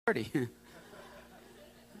30.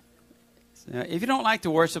 So if you don't like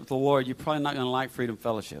to worship the Lord, you're probably not going to like Freedom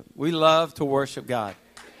Fellowship. We love to worship God.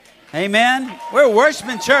 Amen? We're a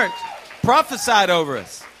worshiping church. Prophesied over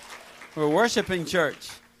us. We're a worshiping church.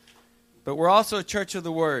 But we're also a church of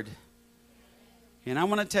the Word. And I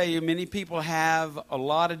want to tell you, many people have a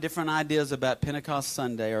lot of different ideas about Pentecost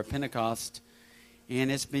Sunday or Pentecost.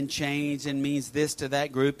 And it's been changed and means this to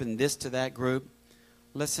that group and this to that group.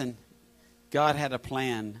 Listen, God had a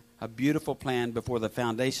plan, a beautiful plan before the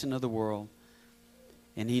foundation of the world.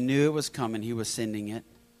 And He knew it was coming. He was sending it.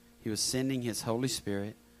 He was sending His Holy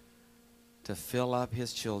Spirit to fill up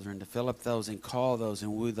His children, to fill up those and call those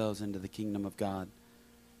and woo those into the kingdom of God.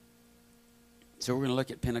 So we're going to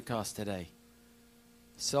look at Pentecost today.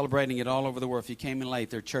 Celebrating it all over the world. If you came in late,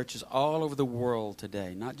 there are churches all over the world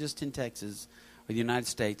today, not just in Texas or the United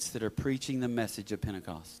States, that are preaching the message of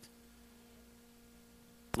Pentecost.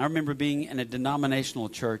 I remember being in a denominational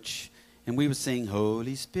church, and we would sing,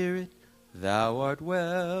 Holy Spirit, Thou art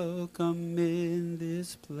welcome in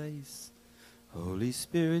this place. Holy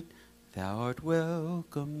Spirit, Thou art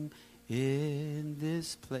welcome in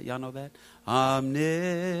this place. Y'all know that?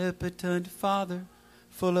 Omnipotent Father,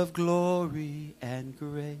 full of glory and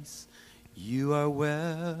grace, You are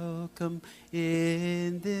welcome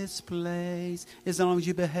in this place. As long as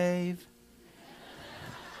you behave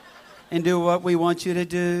and do what we want you to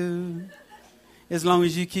do. As long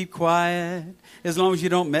as you keep quiet. As long as you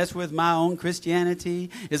don't mess with my own Christianity.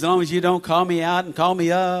 As long as you don't call me out and call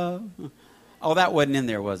me up. Oh, that wasn't in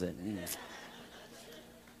there, was it?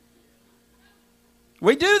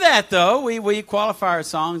 We do that, though. We qualify our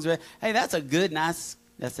songs. Hey, that's a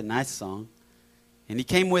nice song. And He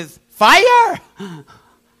came with fire.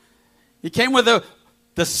 He came with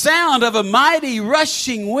the sound of a mighty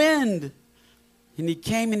rushing wind. And He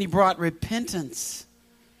came and He brought repentance.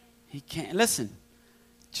 Listen,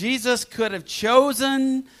 Jesus could have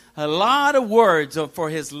chosen a lot of words for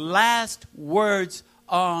His last words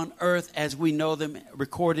on earth as we know them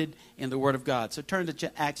recorded in the Word of God. So turn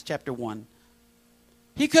to Acts chapter 1.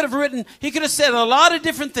 He could have said a lot of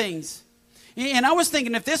different things. And I was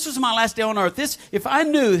thinking, if this was my last day on earth, if I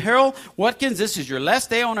knew, Harold Watkins, this is your last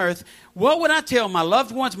day on earth, what would I tell my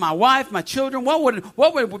loved ones, my wife, my children? What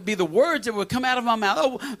would be the words that would come out of my mouth?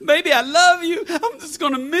 Oh, baby, I love you. I'm just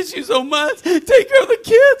going to miss you so much. Take care of the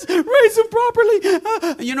kids. Raise them properly.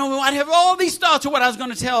 I'd have all these thoughts of what I was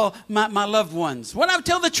going to tell my loved ones. What I would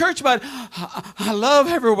tell the church about, I love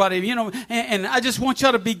everybody, and I just want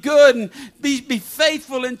y'all to be good and be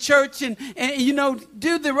faithful in church and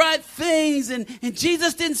do the right things. And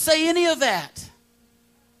Jesus didn't say any of that.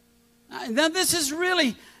 Now, this is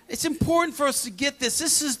really, it's important for us to get this.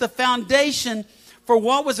 This is the foundation for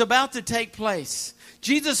what was about to take place.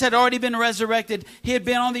 Jesus had already been resurrected. He had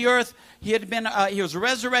been on the earth. He was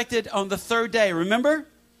resurrected on the third day, remember?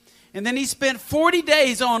 And then He spent 40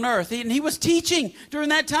 days on earth. And He was teaching during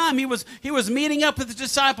that time. He was meeting up with the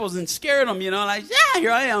disciples and scared them, like, yeah,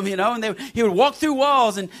 here I am, And He would walk through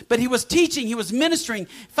walls. But He was teaching. He was ministering.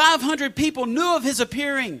 500 people knew of His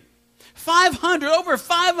appearing. Over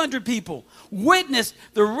 500 people witnessed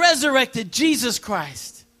the resurrected Jesus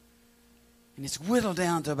Christ. And it's whittled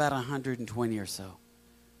down to about 120 or so.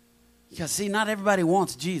 Because, see, not everybody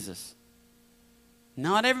wants Jesus.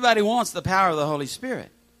 Not everybody wants the power of the Holy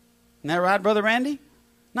Spirit. Isn't that right, Brother Randy?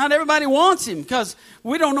 Not everybody wants Him because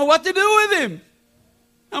we don't know what to do with Him.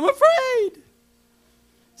 I'm afraid.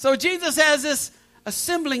 So Jesus has this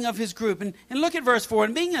assembling of His group. And look at verse 4.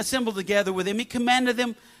 And being assembled together with Him, He commanded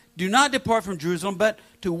them, do not depart from Jerusalem, but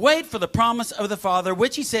to wait for the promise of the Father,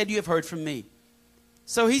 which He said, you have heard from me.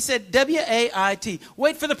 So He said, W-A-I-T.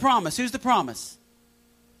 Wait for the promise. Who's the promise?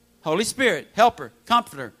 Holy Spirit, helper,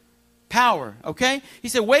 comforter, power. Okay? He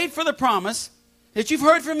said, wait for the promise that you've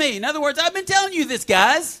heard from me. In other words, I've been telling you this,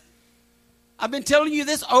 guys. I've been telling you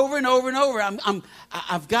this over and over and over.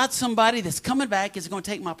 I've got somebody that's coming back is going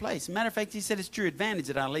to take my place. As a matter of fact, He said it's to your advantage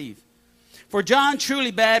that I leave. For John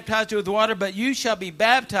truly baptized you with water, but you shall be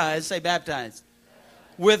baptized, say baptized,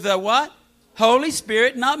 with the what? Holy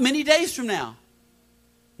Spirit, not many days from now.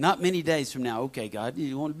 Not many days from now. Okay, God,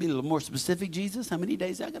 you want to be a little more specific, Jesus? How many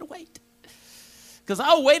days I got to wait? Because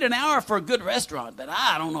I'll wait an hour for a good restaurant, but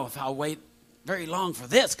I don't know if I'll wait very long for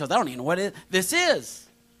this because I don't even know what this is.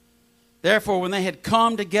 Therefore, when they had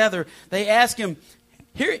come together, they asked Him,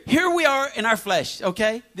 here we are in our flesh,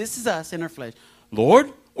 okay? This is us in our flesh.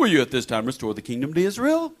 Lord, will you at this time restore the kingdom to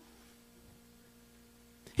Israel?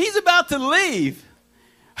 He's about to leave.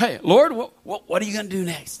 Hey, Lord, what are you going to do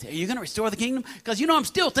next? Are you going to restore the kingdom? Because, I'm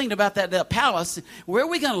still thinking about that palace. Where are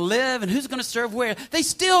we going to live and who's going to serve where? They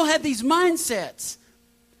still had these mindsets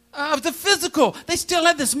of the physical. They still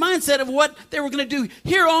had this mindset of what they were going to do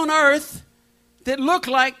here on earth that looked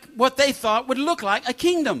like what they thought would look like a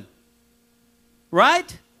kingdom.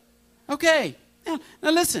 Right? Okay. Now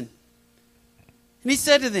listen. And he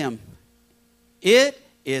said to them, it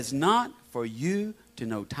is not for you to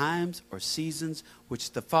know times or seasons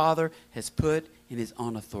which the Father has put in his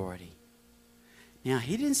own authority. Now,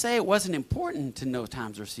 he didn't say it wasn't important to know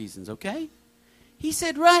times or seasons, okay? He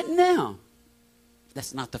said right now,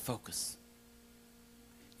 that's not the focus.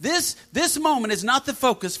 This moment is not the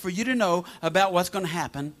focus for you to know about what's going to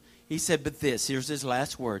happen. He said, but this, here's his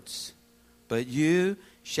last words. But you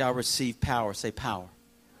shall receive power. Say power.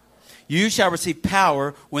 You shall receive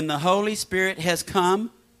power when the Holy Spirit has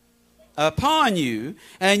come upon you,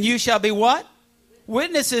 and you shall be what?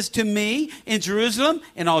 Witnesses to me in Jerusalem,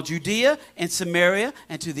 in all Judea and Samaria,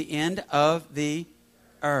 and to the end of the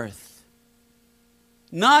earth.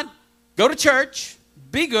 Not go to church,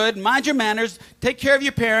 be good, mind your manners, take care of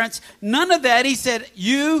your parents. None of that. He said,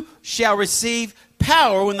 you shall receive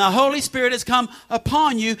power when the Holy Spirit has come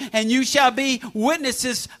upon you, and you shall be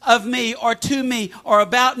witnesses of me, or to me, or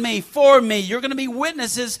about me, for me. You're going to be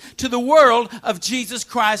witnesses to the world of Jesus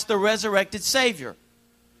Christ, the resurrected Savior.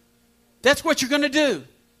 That's what you're going to do.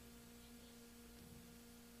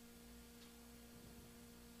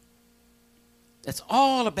 That's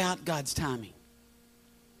all about God's timing.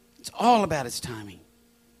 It's all about his timing.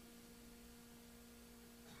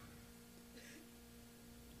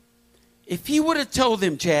 If he would have told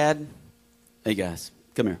them, Chad, hey guys,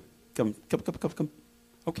 come here. Come.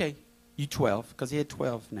 Okay, you 12, because he had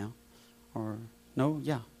 12 now. Or, no,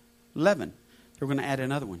 yeah, 11. They're going to add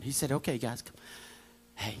another one. He said, okay, guys, come.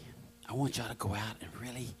 Hey, I want y'all to go out and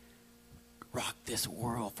really rock this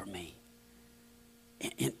world for me.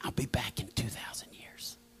 And I'll be back in 2,000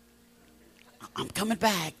 years. I'm coming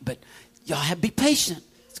back, but y'all be patient.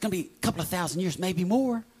 It's going to be a couple of thousand years, maybe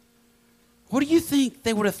more. What do you think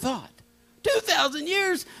they would have thought? 2,000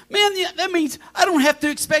 years? Man, that means I don't have to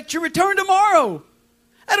expect your return tomorrow.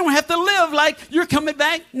 I don't have to live like you're coming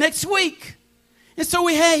back next week. And so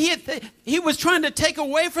he was trying to take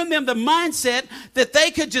away from them the mindset that they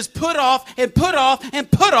could just put off and put off and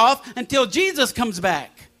put off until Jesus comes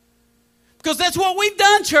back. Because that's what we've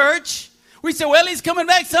done, church. We say, well, he's coming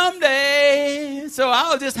back someday, so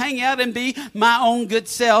I'll just hang out and be my own good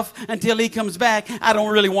self until he comes back. I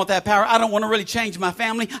don't really want that power. I don't want to really change my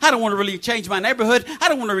family. I don't want to really change my neighborhood. I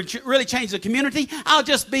don't want to really change the community. I'll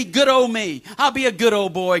just be good old me. I'll be a good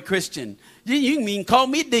old boy Christian. You can even call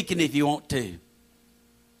me deacon if you want to.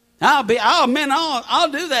 I'll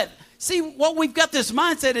do that. See, what we've got this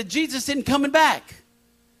mindset that Jesus isn't coming back.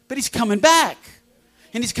 But he's coming back.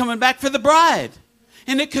 And he's coming back for the bride.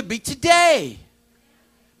 And it could be today.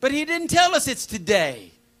 But he didn't tell us it's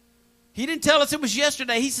today. He didn't tell us it was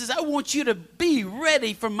yesterday. He says, I want you to be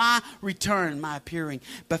ready for my return, my appearing.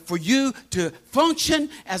 But for you to function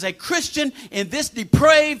as a Christian in this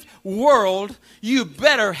depraved world, you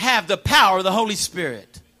better have the power of the Holy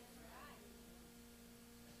Spirit.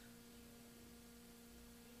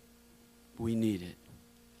 We need it.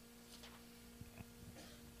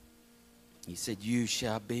 He said, you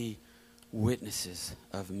shall be witnesses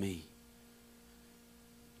of me.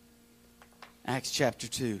 Acts chapter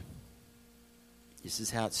 2. This is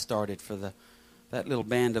how it started for that little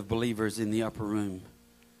band of believers in the upper room.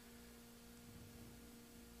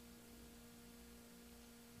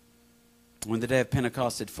 When the day of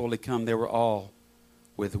Pentecost had fully come, they were all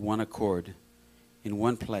with one accord in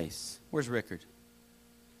one place. Where's Rickard?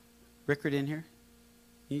 Rickard in here?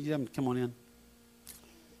 You come on in.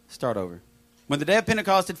 Start over. When the day of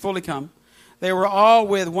Pentecost had fully come, they were all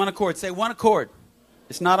with one accord. Say one accord.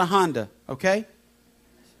 It's not a Honda, okay?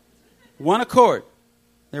 One accord.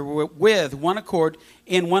 They were with one accord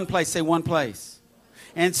in one place. Say one place.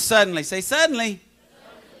 And suddenly, say suddenly,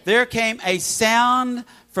 there came a sound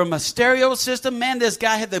from a stereo system. Man, this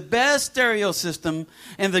guy had the best stereo system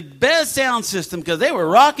and the best sound system because they were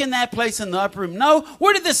rocking that place in the upper room. No,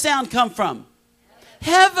 where did the sound come from?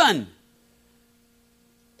 Heaven.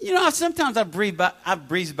 You know, sometimes I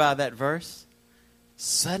breeze by that verse.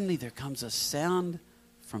 Suddenly there comes a sound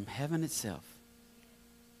from heaven itself.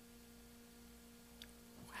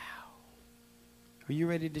 Wow. Are you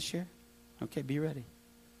ready to share? Okay, be ready.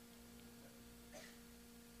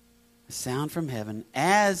 A sound from heaven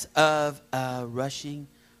as of a rushing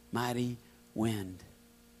mighty wind.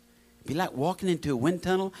 It'd be like walking into a wind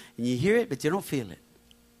tunnel and you hear it, but you don't feel it.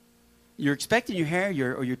 You're expecting your hair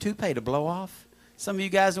or your toupee to blow off. Some of you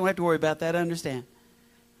guys don't have to worry about that, I understand.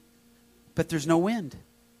 But there's no wind.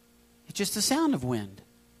 It's just the sound of wind.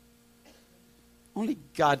 Only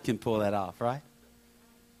God can pull that off, right?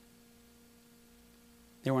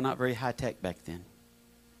 They were not very high tech back then.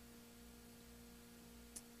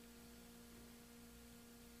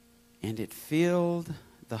 And it filled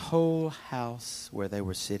the whole house where they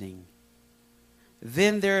were sitting.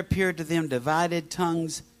 Then there appeared to them divided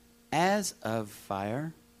tongues as of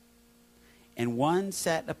fire, and one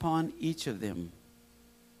sat upon each of them.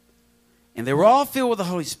 And they were all filled with the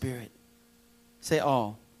Holy Spirit. Say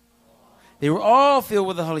all. They were all filled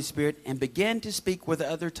with the Holy Spirit and began to speak with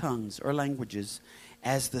other tongues or languages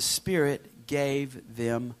as the Spirit gave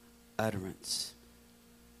them utterance.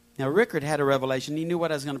 Now, Rickard had a revelation. He knew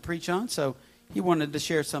what I was going to preach on, so he wanted to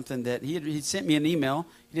share something that he sent me an email.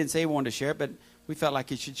 He didn't say he wanted to share it, but we felt like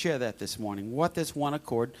he should share that this morning, what this one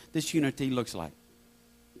accord, this unity looks like.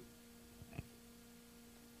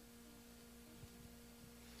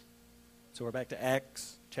 So we're back to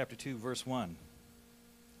Acts chapter 2, verse 1.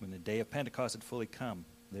 When the day of Pentecost had fully come,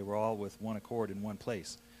 they were all with one accord in one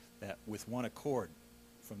place. That with one accord,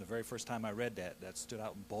 from the very first time I read that stood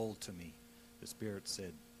out bold to me. The Spirit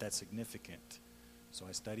said, that's significant. So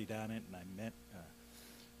I studied on it, and I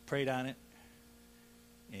prayed on it.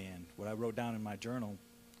 And what I wrote down in my journal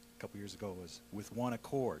a couple years ago was, with one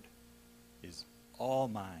accord is all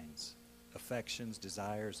minds, affections,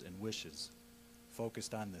 desires, and wishes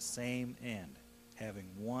focused on the same end, having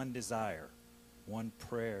one desire, one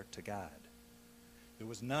prayer to God. There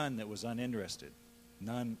was none that was uninterested,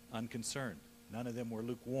 none unconcerned. None of them were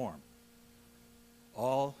lukewarm.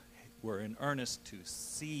 All were in earnest to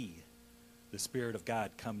see the Spirit of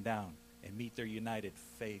God come down and meet their united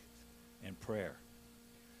faith and prayer.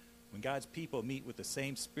 When God's people meet with the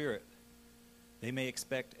same Spirit, they may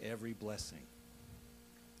expect every blessing.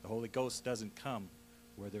 The Holy Ghost doesn't come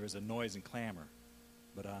where there is a noise and clamor,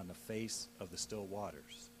 but on the face of the still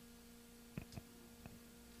waters.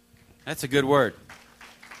 That's a good word.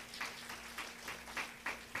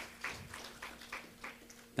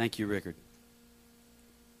 Thank you, Rickard.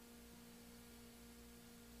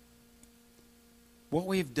 What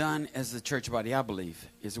we've done as the church body, I believe,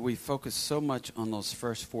 is we focus so much on those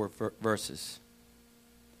first four verses.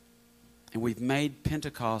 And we've made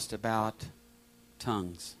Pentecost about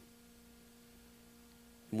tongues.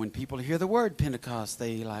 And when people hear the word Pentecost,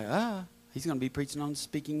 they like, he's going to be preaching on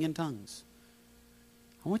speaking in tongues.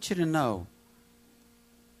 I want you to know,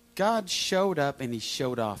 God showed up and he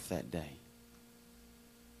showed off that day.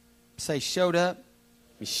 Say, showed up,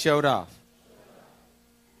 he showed off.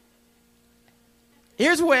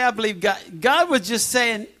 Here's the way I believe God was just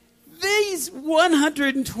saying, these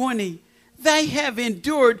 120, they have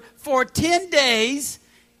endured for 10 days.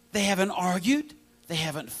 They haven't argued. They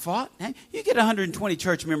haven't fought. You get 120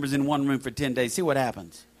 church members in one room for 10 days. See what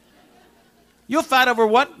happens. You'll fight over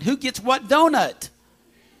who gets what donut.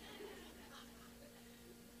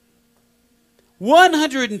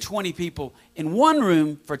 120 people in one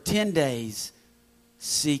room for 10 days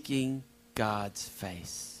seeking God's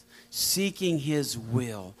face, seeking his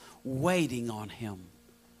will, waiting on him.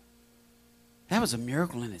 That was a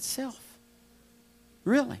miracle in itself.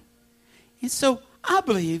 Really. And so I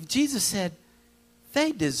believe Jesus said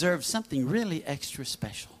they deserve something really extra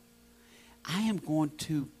special. I am going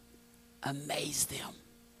to amaze them.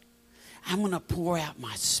 I'm going to pour out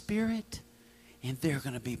my Spirit, and they're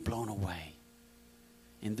going to be blown away.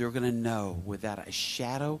 And they're going to know without a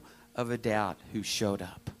shadow of a doubt who showed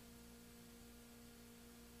up.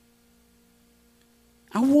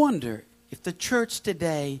 I wonder if the church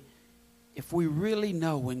today, if we really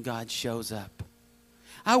know when God shows up.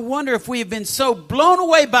 I wonder if we have been so blown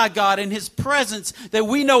away by God and his presence that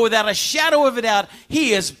we know without a shadow of a doubt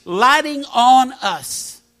he is lighting on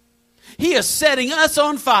us. He is setting us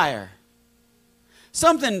on fire.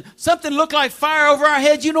 Something looked like fire over our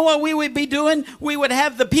heads. You know what we would be doing? We would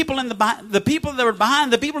have the people the people that were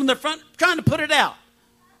behind, the people in the front, trying to put it out.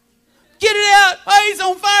 Get it out! Oh, he's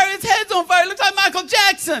on fire! His head's on fire! It looks like Michael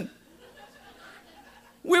Jackson.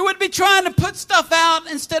 We would be trying to put stuff out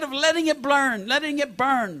instead of letting it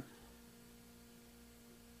burn.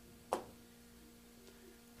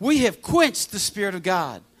 We have quenched the Spirit of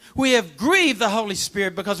God. We have grieved the Holy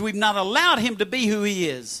Spirit because we've not allowed him to be who he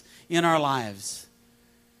is in our lives.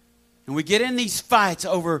 And we get in these fights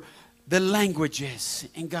over the languages.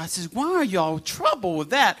 And God says, why are y'all troubled with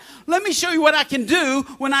that? Let me show you what I can do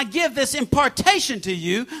when I give this impartation to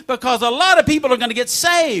you, because a lot of people are going to get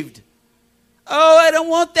saved. Oh, I don't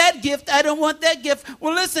want that gift. I don't want that gift.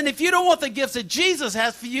 Well, listen, if you don't want the gifts that Jesus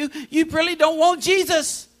has for you, you really don't want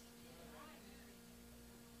Jesus.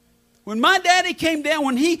 When my daddy came down,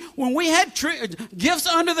 when we had gifts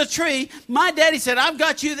under the tree, my daddy said, I've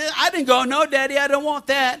got you this. I didn't go, no, Daddy, I don't want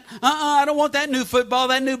that. I don't want that new football,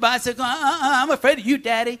 that new bicycle. I'm afraid of you,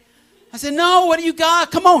 Daddy. I said, no, what do you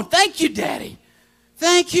got? Come on, thank you, Daddy.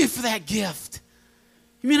 Thank you for that gift.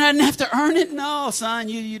 You mean I didn't have to earn it? No, son,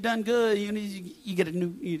 you done good. You get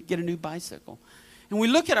a new bicycle. And we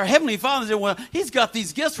look at our Heavenly Father and say, well, He's got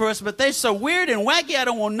these gifts for us, but they're so weird and wacky, I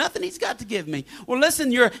don't want nothing He's got to give me. Well,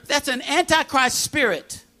 listen, that's an Antichrist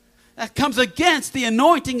spirit. That comes against the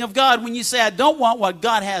anointing of God when you say, I don't want what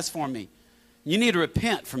God has for me. You need to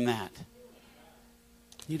repent from that.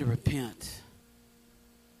 You need to repent.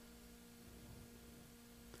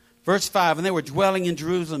 Verse 5, and they were dwelling in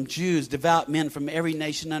Jerusalem, Jews, devout men from every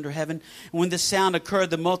nation under heaven. And when this sound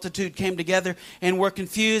occurred, the multitude came together and were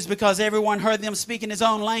confused because everyone heard them speak in his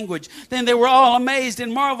own language. Then they were all amazed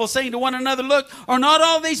and marveled, saying to one another, look, are not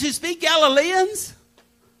all these who speak Galileans?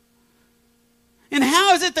 And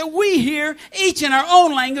how is it that we hear each in our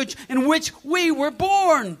own language in which we were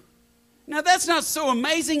born? Now that's not so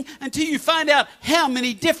amazing until you find out how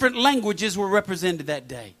many different languages were represented that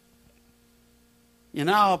day. And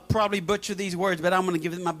I'll probably butcher these words, but I'm going to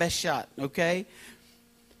give it my best shot, okay?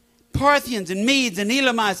 Parthians and Medes and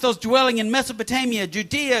Elamites, those dwelling in Mesopotamia,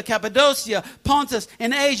 Judea, Cappadocia, Pontus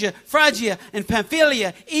and Asia, Phrygia and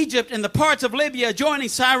Pamphylia, Egypt and the parts of Libya adjoining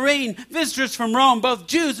Cyrene, visitors from Rome, both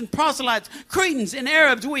Jews and proselytes, Cretans and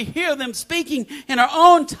Arabs, we hear them speaking in our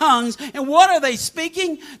own tongues. And what are they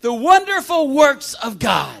speaking? The wonderful works of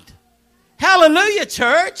God. Hallelujah,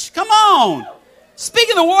 church. Come on.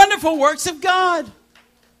 Speaking the wonderful works of God.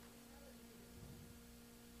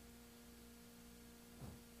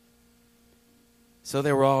 So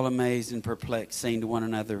they were all amazed and perplexed, saying to one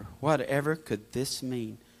another, whatever could this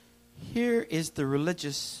mean? Here is the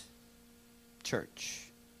religious church.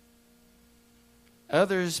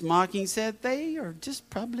 Others mocking said, they are just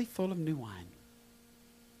probably full of new wine.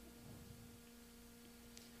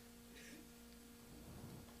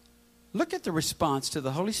 Look at the response to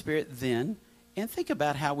the Holy Spirit then, and think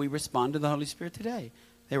about how we respond to the Holy Spirit today.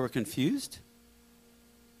 They were confused,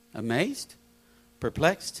 amazed,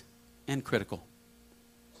 perplexed, and critical.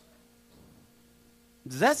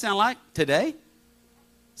 Does that sound like today?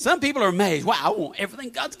 Some people are amazed. Wow, I want everything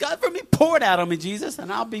God's got for me. Pour it out on me, Jesus,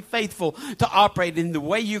 and I'll be faithful to operate in the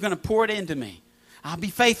way you're going to pour it into me. I'll be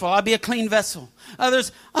faithful. I'll be a clean vessel.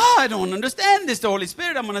 Others, I don't understand this, the Holy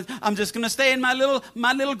Spirit. I'm just going to stay in my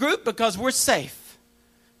little group because we're safe.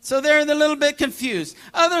 So they're a little bit confused.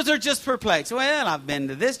 Others are just perplexed. Well, I've been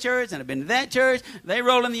to this church and I've been to that church. They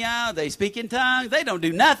roll in the aisle. They speak in tongues. They don't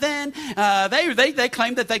do nothing. They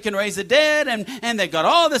claim that they can raise the dead, and they got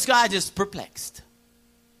all this guy just perplexed.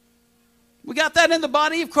 We got that in the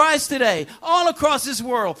body of Christ today, all across this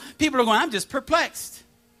world. People are going, I'm just perplexed.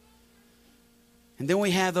 And then we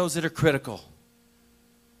have those that are critical.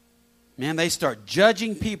 Man, they start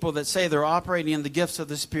judging people that say they're operating in the gifts of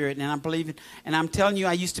the Spirit. And I'm telling you,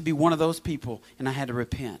 I used to be one of those people, and I had to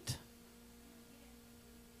repent.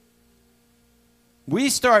 We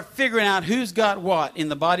start figuring out who's got what in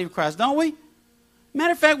the body of Christ, don't we?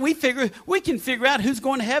 Matter of fact, we can figure out who's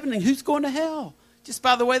going to heaven and who's going to hell just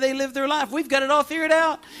by the way they live their life. We've got it all figured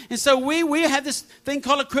out. And so we have this thing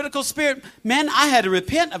called a critical spirit. Man, I had to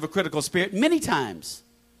repent of a critical spirit many times.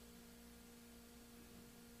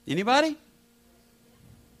 Anybody?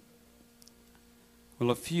 Well,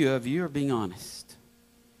 a few of you are being honest.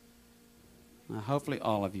 Hopefully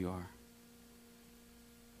all of you are.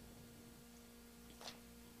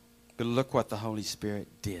 But look what the Holy Spirit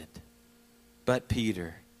did. But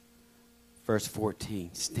Peter, verse 14,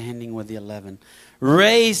 standing with the 11,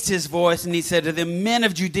 raised his voice and he said to them, men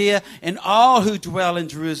of Judea and all who dwell in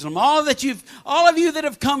Jerusalem, all of you that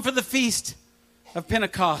have come for the feast of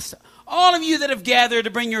Pentecost, all of you that have gathered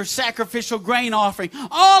to bring your sacrificial grain offering,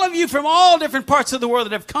 all of you from all different parts of the world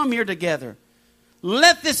that have come here together,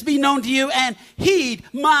 let this be known to you and heed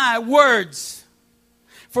my words.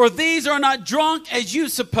 For these are not drunk as you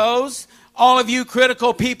suppose. All of you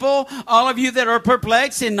critical people, all of you that are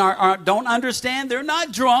perplexed and don't understand, they're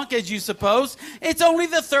not drunk as you suppose. It's only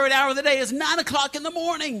the third hour of the day. It's 9 o'clock in the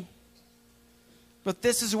morning. But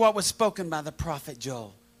this is what was spoken by the prophet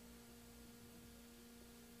Joel.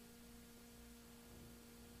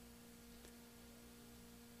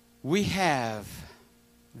 We have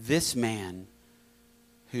this man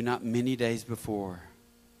who not many days before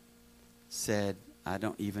said, I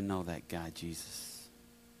don't even know that guy, Jesus.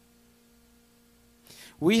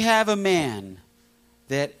 We have a man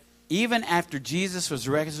that even after Jesus was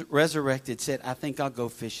resurrected said, I think I'll go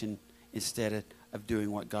fishing instead of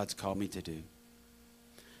doing what God's called me to do.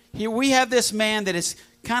 Here we have this man that is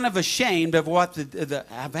kind of ashamed of what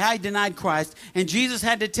of how he denied Christ. And Jesus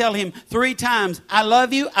had to tell him 3 times, I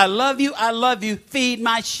love you, I love you, I love you, feed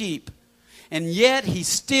my sheep. And yet he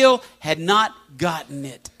still had not gotten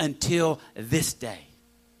it until this day.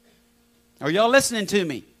 Are y'all listening to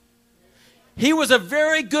me? He was a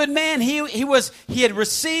very good man. He had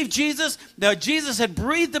received Jesus. Jesus had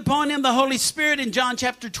breathed upon him the Holy Spirit in John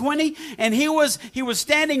chapter 20. And he was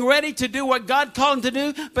standing ready to do what God called him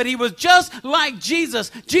to do. But he was just like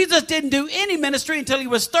Jesus. Jesus didn't do any ministry until he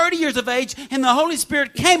was 30 years of age. And the Holy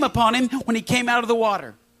Spirit came upon him when he came out of the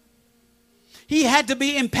water. He had to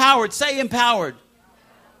be empowered. Say empowered.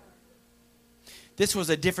 This was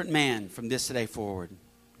a different man from this day forward.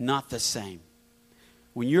 Not the same.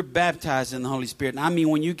 When you're baptized in the Holy Spirit, I mean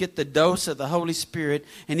when you get the dose of the Holy Spirit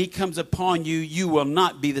and he comes upon you, you will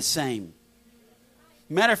not be the same.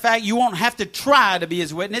 Matter of fact, you won't have to try to be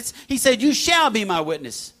his witness. He said, you shall be my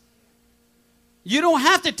witness. You don't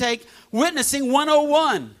have to take witnessing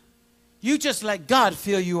 101. You just let God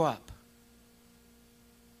fill you up.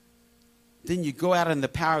 Then you go out in the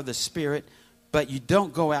power of the Spirit, but you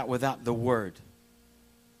don't go out without the Word.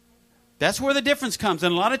 That's where the difference comes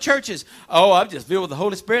in a lot of churches. Oh, I'm just filled with the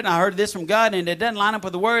Holy Spirit, and I heard this from God, and it doesn't line up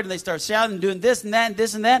with the Word, and they start shouting and doing this and that and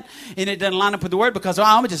this and that, and it doesn't line up with the Word because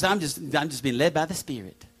I'm just being led by the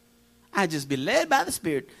Spirit. I just be led by the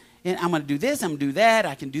Spirit, and I'm going to do this, I'm going to do that.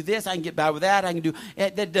 I can do this, I can get by with that. I can do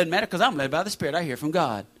that. Doesn't matter because I'm led by the Spirit. I hear from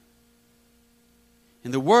God.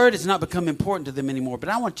 And the Word has not become important to them anymore. But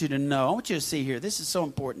I want you to know, I want you to see here, this is so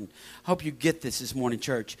important. I hope you get this morning,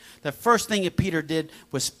 church. The first thing that Peter did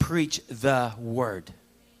was preach the Word.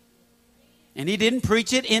 And he didn't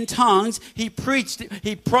preach it in tongues. He preached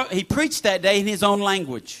that day in his own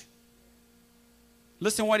language.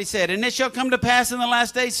 Listen to what he said. And it shall come to pass in the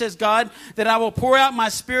last days, says God, that I will pour out my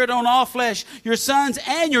Spirit on all flesh. Your sons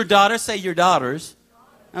and your daughters, say your daughters.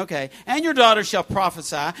 Okay. And your daughters shall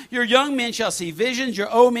prophesy. Your young men shall see visions. Your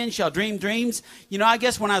old men shall dream dreams. You know, I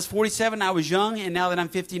guess when I was 47, I was young. And now that I'm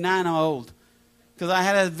 59, I'm old. Because I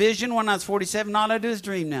had a vision when I was 47. All I do is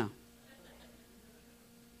dream now.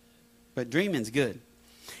 But dreaming's good.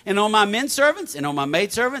 And on my men servants and on my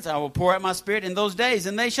maid servants, I will pour out my Spirit in those days.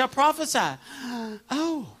 And they shall prophesy.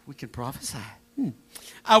 Oh, we can prophesy.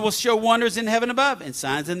 I will show wonders in heaven above and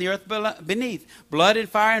signs in the earth beneath, blood and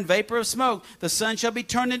fire and vapor of smoke. The sun shall be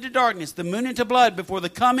turned into darkness, the moon into blood before the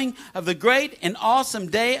coming of the great and awesome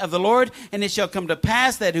day of the Lord. And it shall come to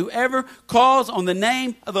pass that whoever calls on the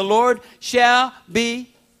name of the Lord shall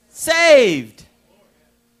be saved.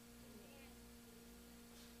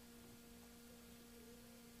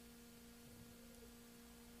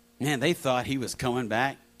 Man, they thought he was coming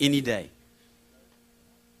back any day.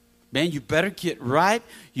 Man, you better get right.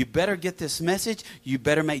 You better get this message. You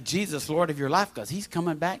better make Jesus Lord of your life because he's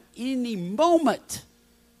coming back any moment.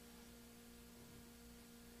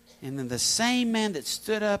 And then the same man that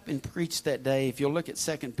stood up and preached that day, if you'll look at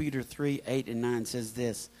 2 Peter 3, 8 and 9, says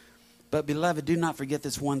this. But beloved, do not forget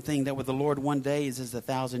this one thing, that with the Lord 1 day is as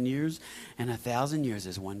 1,000 years, and 1,000 years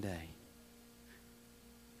is 1 day.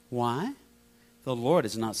 Why? The Lord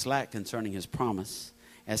is not slack concerning his promise,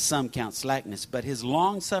 as some count slackness, but his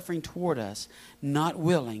long-suffering toward us, not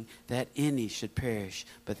willing that any should perish,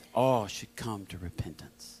 but all should come to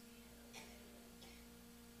repentance.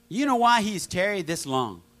 You know why he's tarried this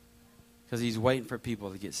long? Because he's waiting for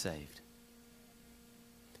people to get saved.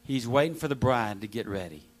 He's waiting for the bride to get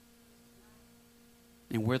ready.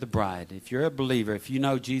 And we're the bride. If you're a believer, if you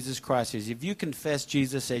know Jesus Christ, if you confess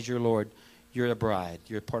Jesus as your Lord, you're a bride.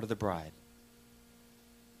 You're a part of the bride.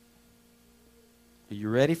 Are you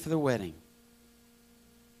ready for the wedding?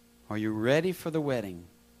 Are you ready for the wedding?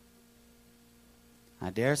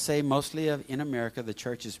 I dare say mostly in America, the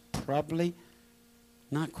church is probably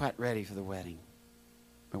not quite ready for the wedding.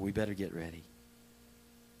 But we better get ready.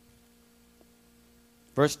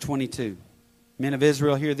 Verse 22. Men of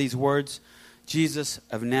Israel, hear these words. Jesus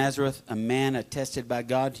of Nazareth, a man attested by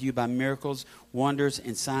God to you by miracles, wonders,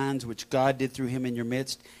 and signs which God did through him in your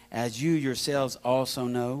midst, as you yourselves also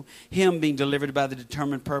know. Him being delivered by the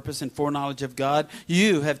determined purpose and foreknowledge of God,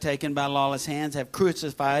 you have taken by lawless hands, have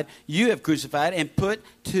crucified and put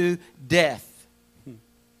to death.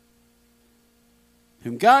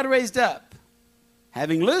 Whom God raised up,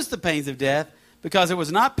 having loosed the pains of death, because it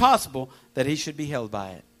was not possible that he should be held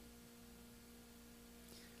by it.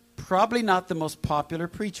 Probably not the most popular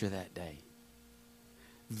preacher that day.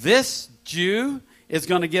 This Jew is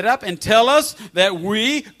going to get up and tell us that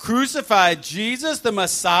we crucified Jesus, the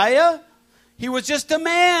Messiah. He was just a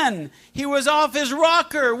man. He was off his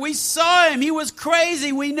rocker. We saw him. He was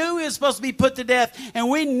crazy. We knew he was supposed to be put to death, and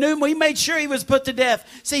we made sure he was put to death.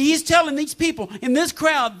 See, he's telling these people in this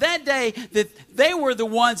crowd that day that they were the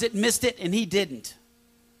ones that missed it, and he didn't.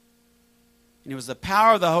 And it was the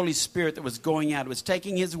power of the Holy Spirit that was going out. It was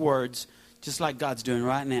taking his words, Just like God's doing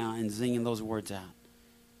right now and singing those words out.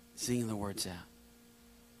 Singing the words out.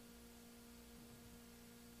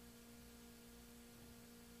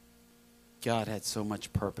 God had so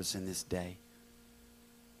much purpose in this day.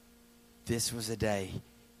 This was a day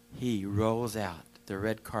He rolls out the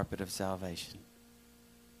red carpet of salvation.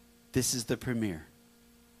 This is the premiere.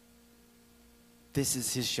 This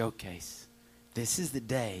is His showcase. This is the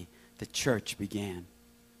day the church began.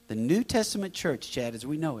 The New Testament church, Chad, as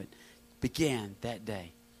we know it, began that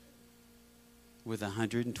day with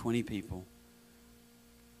 120 people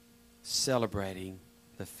celebrating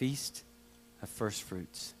the Feast of First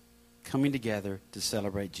Fruits, coming together to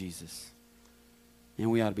celebrate Jesus.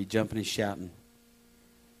 And we ought to be jumping and shouting.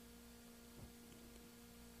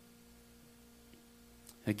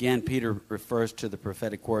 Again, Peter refers to the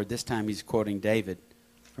prophetic word. This time he's quoting David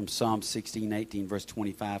from Psalm 16:18, verse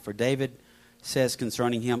 25. For David says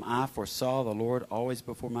concerning him, I foresaw the Lord always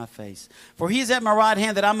before my face. For He is at my right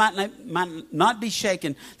hand that I might not be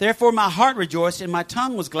shaken. Therefore my heart rejoiced and my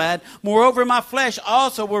tongue was glad. Moreover my flesh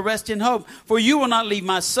also will rest in hope. For You will not leave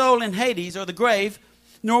my soul in Hades or the grave,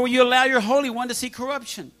 nor will You allow Your Holy One to see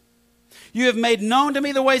corruption. You have made known to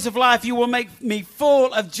me the ways of life. You will make me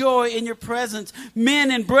full of joy in Your presence. Men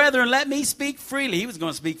and brethren, let me speak freely. He was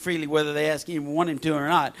going to speak freely whether they asked him, want him to or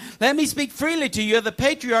not. Let me speak freely to you of the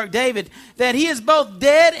patriarch David, that he is both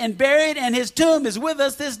dead and buried, and his tomb is with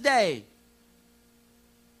us this day.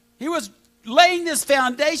 He was laying this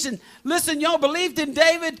foundation. Listen, y'all believed in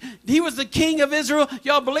David. He was the king of Israel.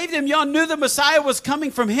 Y'all believed him. Y'all knew the Messiah was coming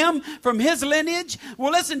from him, from his lineage.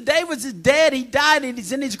 Well, listen, David's dead. He died and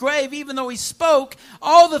he's in his grave. Even though he spoke,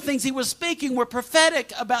 all the things he was speaking were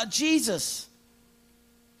prophetic about Jesus.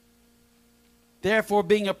 Therefore,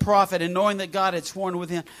 being a prophet and knowing that God had sworn with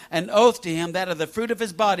him an oath to him, that of the fruit of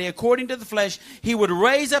his body, according to the flesh, he would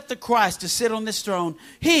raise up the Christ to sit on this throne.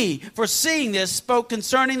 He, foreseeing this, spoke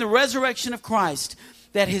concerning the resurrection of Christ,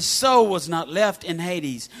 that his soul was not left in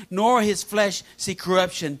Hades, nor his flesh see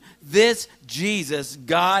corruption. This Jesus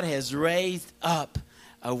God has raised up,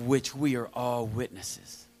 of which we are all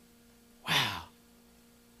witnesses. Wow.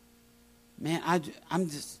 Man, I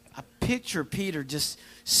picture Peter just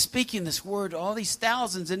speaking this word to all these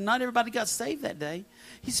thousands, and not everybody got saved that day.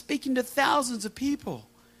 He's speaking to thousands of people.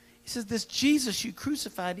 He says, this Jesus you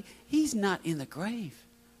crucified, He's not in the grave.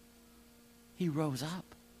 He rose up.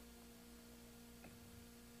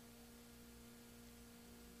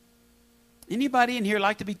 Anybody in here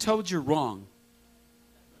like to be told you're wrong?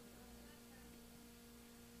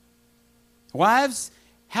 Wives,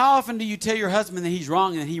 how often do you tell your husband that he's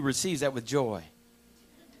wrong and he receives that with joy?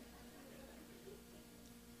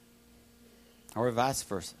 Or vice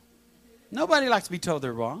versa. Nobody likes to be told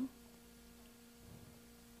they're wrong.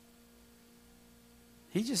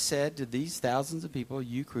 He just said to these thousands of people,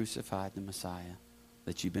 you crucified the Messiah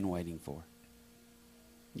that you've been waiting for.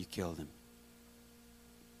 You killed him.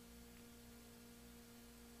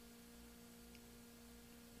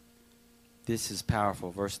 This is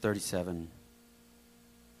powerful. Verse 37.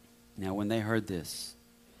 Now when they heard this,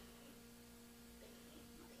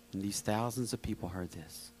 and these thousands of people heard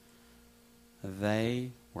this,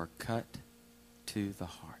 they were cut to the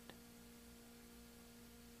heart.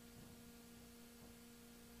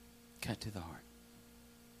 Cut to the heart.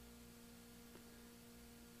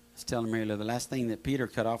 I was telling Mary Lou, the last thing that Peter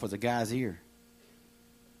cut off was a guy's ear.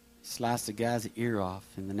 He sliced the guy's ear off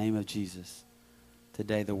in the name of Jesus.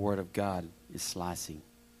 Today the Word of God is slicing,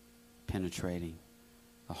 penetrating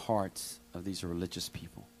the hearts of these religious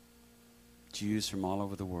people. Jews from all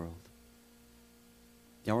over the world.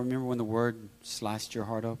 Y'all remember when the Word sliced your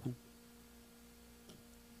heart open?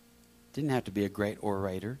 Didn't have to be a great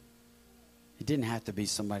orator. It didn't have to be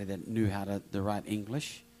somebody that knew how to write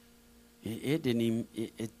English. It didn't even.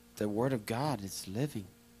 The Word of God is living,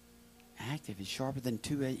 active. It's sharper than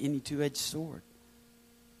any two-edged sword,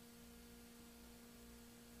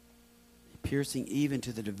 piercing even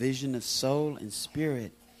to the division of soul and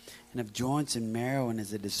spirit, and of joints and marrow, and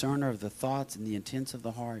is a discerner of the thoughts and the intents of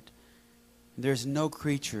the heart. There is no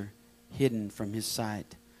creature hidden from His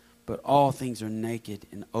sight, but all things are naked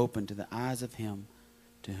and open to the eyes of Him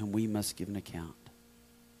to whom we must give an account.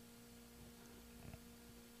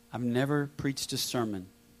 I've never preached a sermon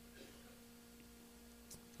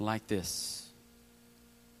like this,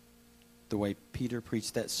 the way Peter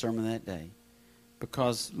preached that sermon that day.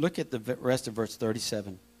 Because look at the rest of verse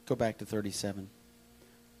 37. Go back to 37.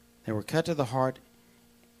 They were cut to the heart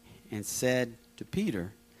and said to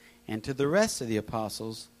Peter and to the rest of the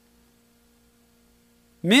apostles,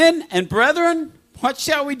 men and brethren, what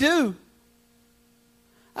shall we do?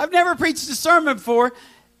 I've never preached a sermon before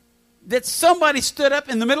that somebody stood up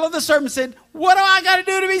in the middle of the sermon and said, what do I got to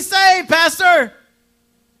do to be saved, Pastor?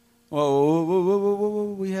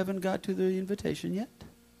 Whoa, we haven't got to the invitation yet.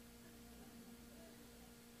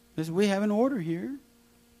 We have an order here.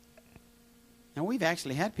 And we've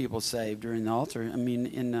actually had people saved during the altar,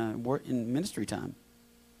 in ministry time.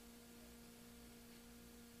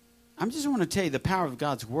 I just want to tell you the power of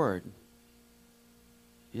God's word.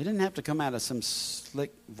 You didn't have to come out of some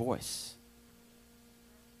slick voice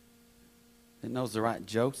that knows the right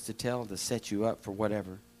jokes to tell to set you up for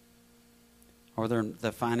whatever. Or they're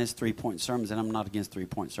the finest three-point sermons, and I'm not against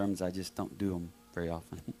three-point sermons. I just don't do them very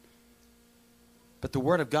often. But the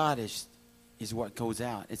word of God is what goes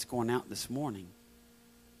out. It's going out this morning.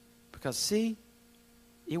 Because, see,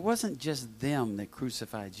 it wasn't just them that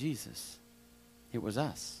crucified Jesus. It was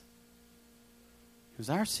us. It was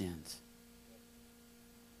our sins.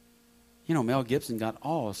 You know, Mel Gibson got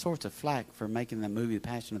all sorts of flack for making that movie, The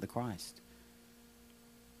Passion of the Christ.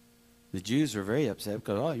 The Jews were very upset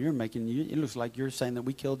because, it looks like you're saying that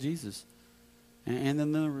we killed Jesus. And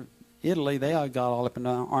then Italy, they all got all up in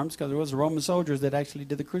arms because there was Roman soldiers that actually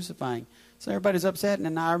did the crucifying. So everybody's upset.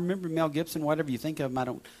 And I remember Mel Gibson, whatever you think of him,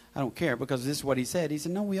 I don't care, because this is what he said. He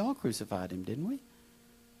said, no, we all crucified him, didn't we?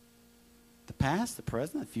 The past, the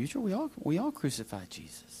present, the future, we all crucified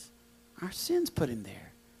Jesus. Our sins put him there.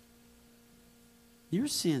 Your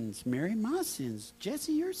sins, Mary, my sins,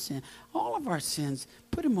 Jesse, your sin, all of our sins,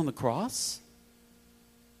 put him on the cross.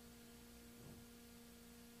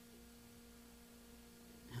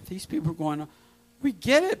 And these people are going, we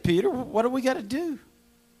get it, Peter. What do we got to do?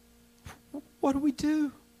 What do we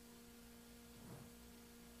do?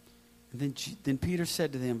 And then Peter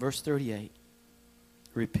said to them, verse 38,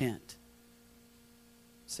 repent.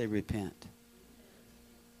 Say repent.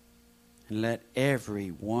 And let every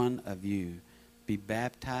one of you be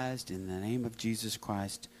baptized in the name of Jesus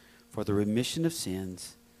Christ for the remission of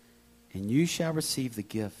sins, and you shall receive the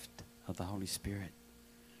gift of the Holy Spirit.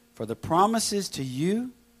 For the promises to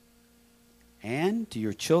you and to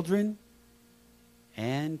your children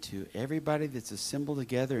and to everybody that's assembled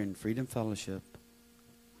together in Freedom Fellowship,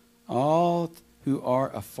 all who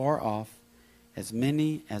are afar off, as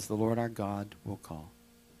many as the Lord our God will call.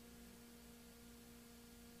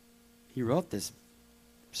 He wrote this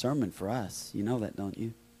sermon for us. You know that, don't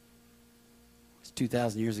you? It's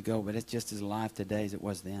 2,000 years ago, but it's just as alive today as it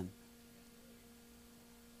was then.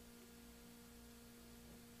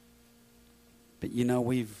 But you know,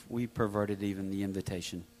 we've perverted even the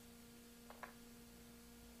invitation.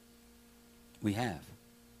 We have.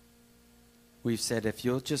 We've said, if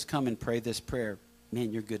you'll just come and pray this prayer,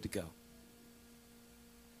 man, you're good to go.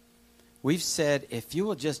 We've said, if you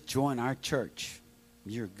will just join our church,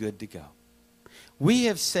 you're good to go. We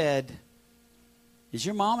have said, is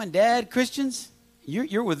your mom and dad Christians?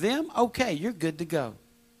 You're with them? Okay, you're good to go.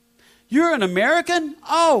 You're an American?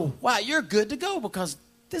 Oh, wow, you're good to go, because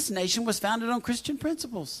this nation was founded on Christian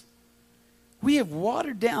principles. We have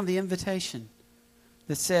watered down the invitation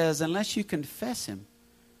that says, unless you confess him,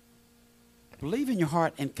 believe in your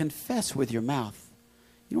heart and confess with your mouth.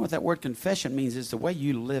 You know what that word confession means? Is the way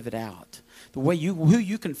you live it out. The way who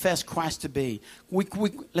you confess Christ to be.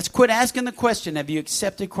 Let's quit asking the question, have you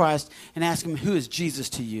accepted Christ? And ask him, who is Jesus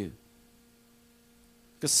to you?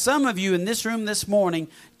 Because some of you in this room this morning,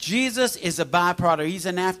 Jesus is a byproduct. He's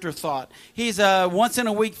an afterthought. He's a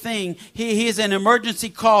once-in-a-week thing. He is an emergency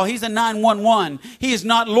call. He's a 911. He is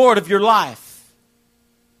not Lord of your life.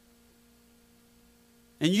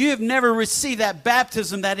 And you have never received that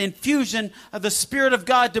baptism, that infusion of the Spirit of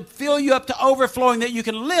God to fill you up to overflowing that you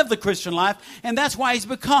can live the Christian life. And that's why he's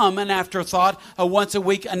become an afterthought, a once a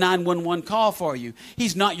week, a 911 call for you.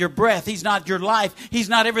 He's not your breath. He's not your life. He's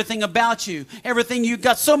not everything about you. Everything, you've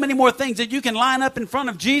got so many more things that you can line up in front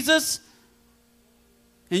of Jesus.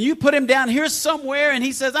 And you put him down here somewhere and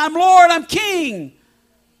he says, I'm Lord, I'm King.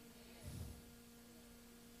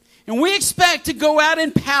 And we expect to go out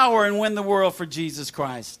in power and win the world for Jesus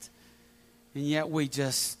Christ. And yet we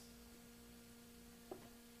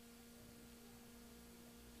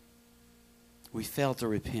fail to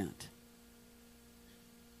repent.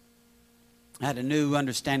 I had a new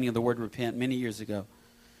understanding of the word repent many years ago.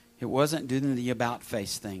 It wasn't doing the about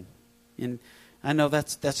face thing. And I know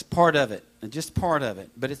that's part of it, just part of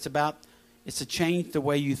it. But it's to change the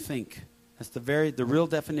way you think. That's the real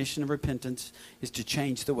definition of repentance, is to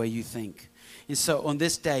change the way you think. And so on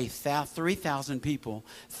this day, 3,000 people,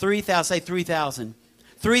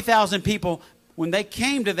 3,000 people, when they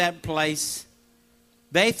came to that place,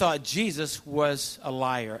 they thought Jesus was a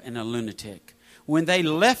liar and a lunatic. When they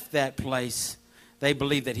left that place, they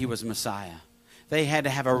believed that he was Messiah. They had to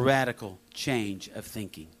have a radical change of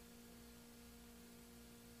thinking.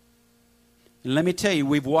 And let me tell you,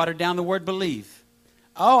 we've watered down the word believe.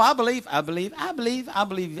 Oh, I believe, I believe, I believe, I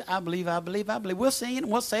believe, I believe, I believe, I believe. We'll sing it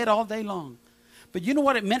and we'll say it all day long. But you know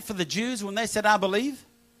what it meant for the Jews when they said, I believe?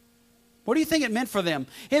 What do you think it meant for them?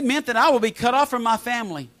 It meant that I will be cut off from my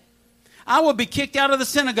family. I will be kicked out of the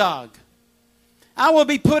synagogue. I will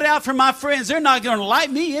be put out from my friends. They're not going to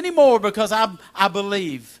like me anymore because I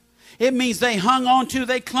believe. It means they hung on to,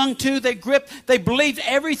 they clung to, they gripped, they believed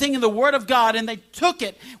everything in the Word of God, and they took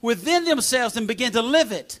it within themselves and began to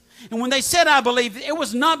live it. And when they said, I believe, it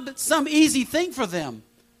was not some easy thing for them.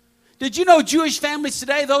 Did you know Jewish families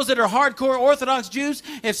today, those that are hardcore Orthodox Jews,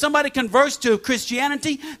 if somebody converts to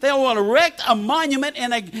Christianity, they will erect a monument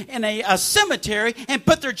in a cemetery and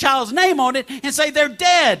put their child's name on it and say they're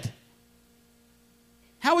dead?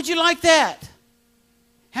 How would you like that?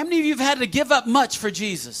 How many of you have had to give up much for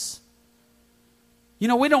Jesus? You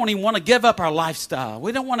know, we don't even want to give up our lifestyle.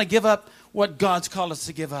 We don't want to give up what God's called us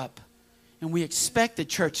to give up. And we expect the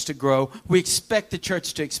church to grow. We expect the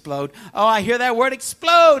church to explode. Oh, I hear that word,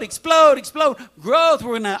 explode, explode, explode. Growth.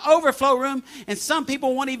 We're in an overflow room. And some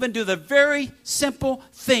people won't even do the very simple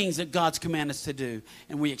things that God's commanded us to do.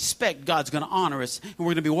 And we expect God's going to honor us. And we're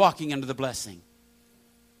going to be walking under the blessing.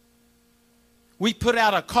 We put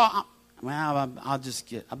out a call. Well, I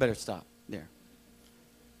better stop there.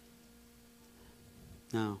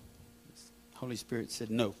 No. Holy Spirit said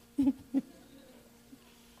no.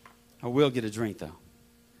 I will get a drink, though.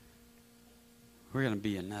 We're going to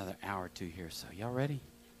be another hour or two here, so y'all ready?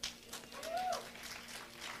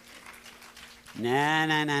 Nah.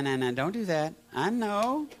 Don't do that. I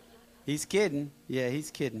know. He's kidding. Yeah, he's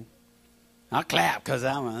kidding. I'll clap because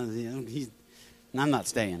I'm not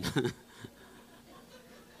staying. I'm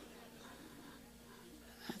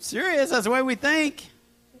serious. That's the way we think.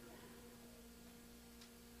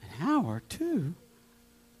 An hour or two?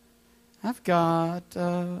 I've got, I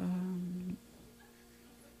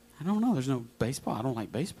don't know. There's no baseball. I don't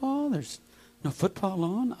like baseball. There's no football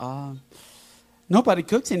on. Nobody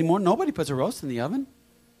cooks anymore. Nobody puts a roast in the oven.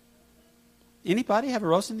 Anybody have a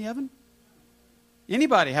roast in the oven?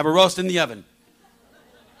 Anybody have a roast in the oven?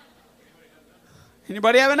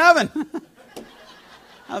 Anybody have an oven?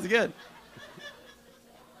 That was good.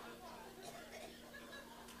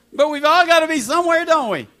 But we've all got to be somewhere,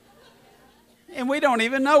 don't we? And we don't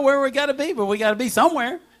even know where we got to be, but we got to be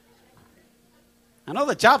somewhere. I know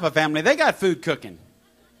the Chapa family, they got food cooking.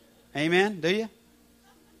 Amen? Do you?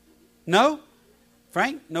 No?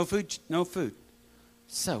 Frank? No food? No food.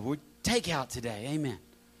 So, we take out today. Amen.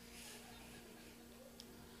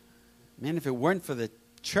 Man, if it weren't for the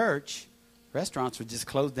church, restaurants would just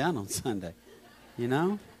close down on Sunday. You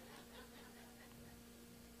know?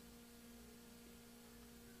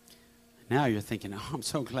 Now you're thinking, oh, I'm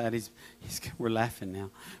so glad we're laughing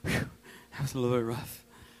now. Whew, that was a little bit rough.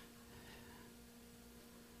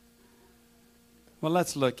 Well,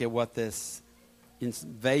 let's look at what this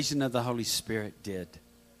invasion of the Holy Spirit did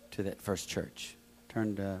to that first church.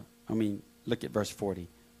 Look at verse 40.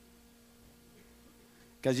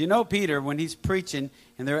 Because you know Peter, when he's preaching,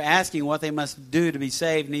 and they're asking what they must do to be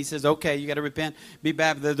saved, and he says, okay, you got to repent, be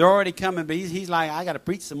baptized. They're already coming, but he's like, I got to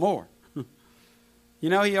preach some more. You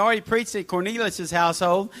know, he already preached at Cornelius'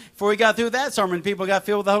 household. Before he got through that sermon, people got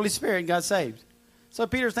filled with the Holy Spirit and got saved. So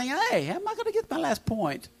Peter's thinking, hey, how am I going to get my last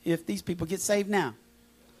point if these people get saved now?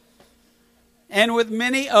 And with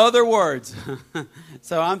many other words.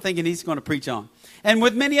 So I'm thinking he's going to preach on. And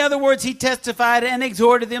with many other words, he testified and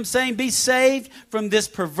exhorted them, saying, be saved from this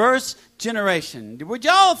perverse generation. Would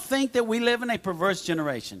y'all think that we live in a perverse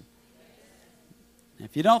generation?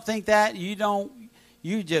 If you don't think that,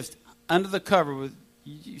 you just under the cover with,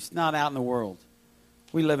 it's not out in the world.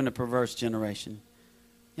 We live in a perverse generation.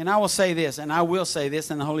 And I will say this, and I will say this,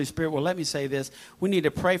 and the Holy Spirit will let me say this. We need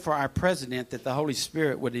to pray for our president that the Holy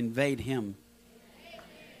Spirit would invade him.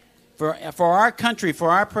 For our country, for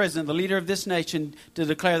our president, the leader of this nation, to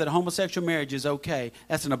declare that homosexual marriage is okay,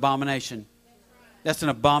 that's an abomination. That's an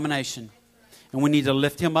abomination. And we need to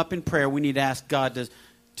lift him up in prayer. We need to ask God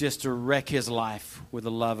to wreck his life with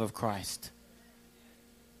the love of Christ.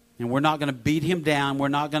 And we're not going to beat him down. We're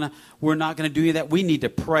not going to do that. We need to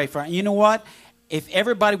pray for him. You know what? If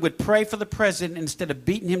everybody would pray for the president instead of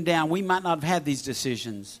beating him down, we might not have had these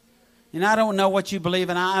decisions. And I don't know what you believe,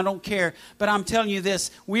 and I don't care. But I'm telling you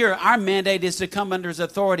this, our mandate is to come under his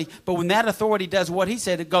authority. But when that authority does what he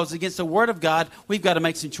said, it goes against the Word of God, we've got to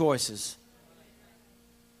make some choices.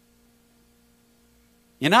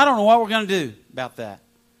 And I don't know what we're going to do about that.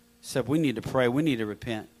 Except we need to pray. We need to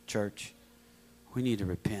repent, church. We need to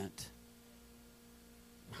repent.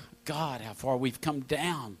 God, how far we've come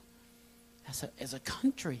down as a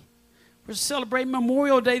country. We're celebrating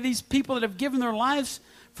Memorial Day, these people that have given their lives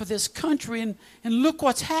for this country, and look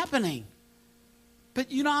what's happening.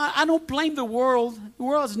 But, you know, I don't blame the world. The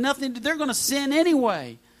world has nothing to do. They're going to sin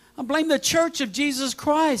anyway. I blame the church of Jesus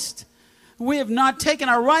Christ. We have not taken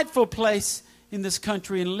our rightful place in this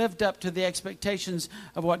country and lived up to the expectations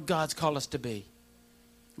of what God's called us to be.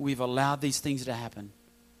 We've allowed these things to happen.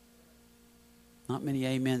 Not many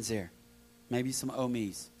amens there. Maybe some oh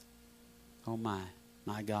me's. Oh my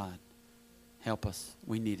God. Help us.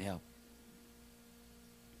 We need help.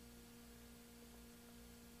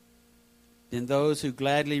 Then those who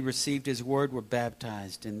gladly received his word were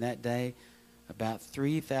baptized. And that day, about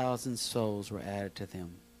 3,000 souls were added to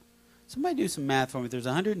them. Somebody do some math for me. If there's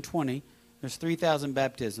 120, there's 3,000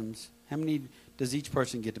 baptisms. How many does each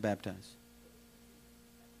person get to baptize?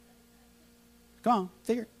 Go on,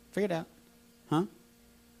 figure it out. Huh?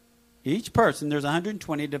 Each person, there's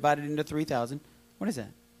 120 divided into 3,000. What is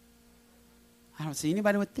that? I don't see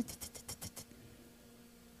anybody with...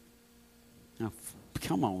 Now,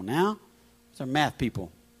 come on now. Those are math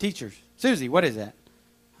people. Teachers. Susie, what is that?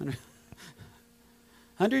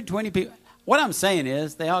 120 people. What I'm saying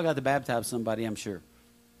is they all got to baptize somebody, I'm sure.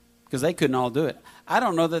 Because they couldn't all do it. I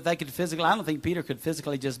don't know that they could physically... I don't think Peter could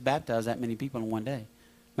physically just baptize that many people in one day.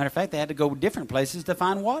 Matter of fact, they had to go different places to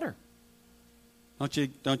find water.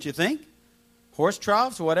 Don't you think? Horse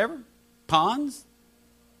troughs, whatever. Ponds.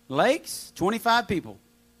 Lakes. 25 people.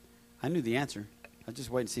 I knew the answer. I just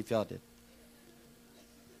waited to see if y'all did.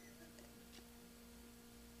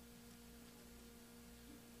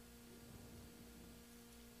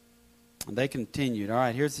 And they continued. All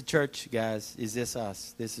right, here's the church, guys. Is this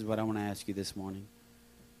us? This is what I want to ask you this morning.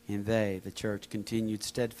 And they, the church, continued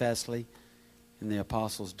steadfastly in the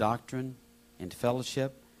apostles' doctrine and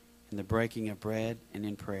fellowship, in the breaking of bread, and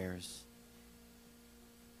in prayers.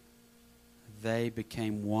 They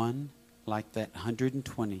became one, like that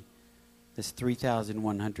 120. This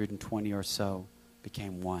 3,120 or so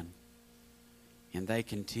became one. And they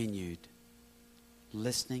continued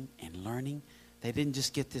listening and learning. They didn't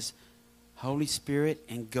just get this Holy Spirit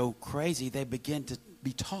and go crazy. They began to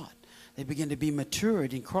be taught. They begin to be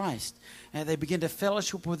matured in Christ. And they begin to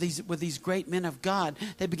fellowship with these great men of God.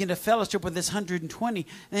 They begin to fellowship with this 120.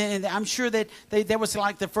 And I'm sure that there was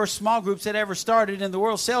like the first small groups that ever started, and the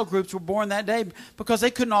World Cell groups were born that day because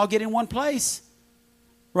they couldn't all get in one place.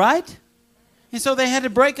 Right? And so they had to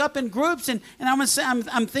break up in groups. And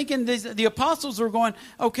I'm thinking the apostles were going,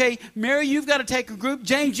 okay, Mary, you've got to take a group.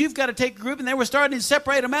 James, you've got to take a group. And they were starting to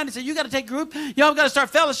separate them out. He said, you got to take a group. Y'all got to start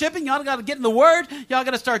fellowshipping. Y'all got to get in the Word. Y'all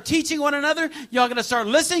got to start teaching one another. Y'all got to start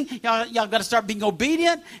listening. Y'all got to start being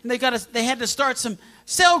obedient. And they had to start some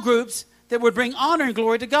cell groups that would bring honor and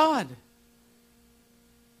glory to God.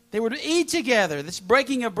 They would eat together. This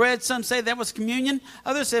breaking of bread, some say that was communion.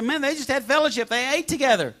 Others said, man, they just had fellowship. They ate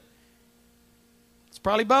together. It's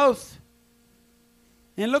probably both.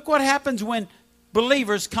 And look what happens when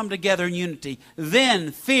believers come together in unity.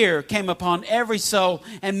 Then fear came upon every soul,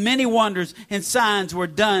 and many wonders and signs were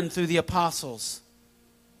done through the apostles.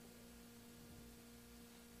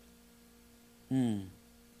 Do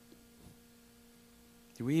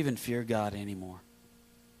we even fear God anymore?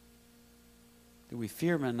 Do we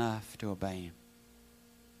fear Him enough to obey Him?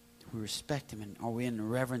 Do we respect Him, and are we in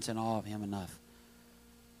reverence and awe of Him enough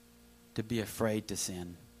to be afraid to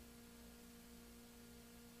sin?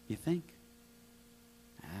 You think?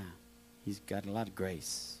 He's got a lot of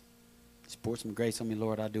grace. Just pour some grace on me,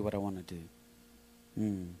 Lord. I'll do what I want to do.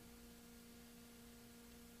 And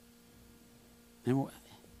how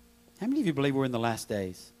many of you believe we're in the last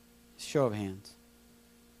days? Show of hands.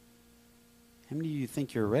 How many of you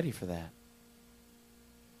think you're ready for that?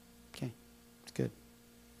 Okay, it's good.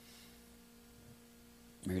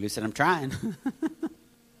 Mary Lou said, I'm trying.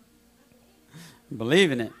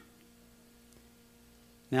 Believe in it.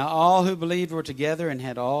 Now all who believed were together and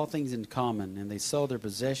had all things in common, and they sold their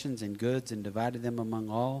possessions and goods and divided them among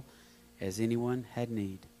all as anyone had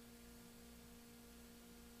need.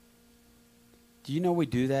 Do you know we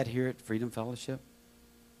do that here at Freedom Fellowship?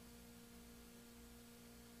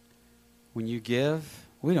 When you give,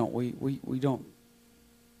 we don't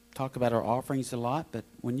talk about our offerings a lot, but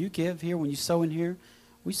when you give here, when you sow in here,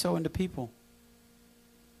 we sow into people.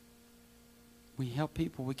 We help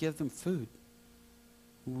people. We give them food.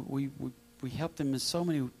 We help them in so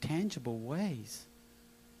many tangible ways.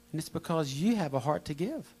 And it's because you have a heart to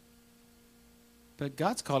give. But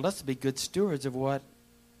God's called us to be good stewards of what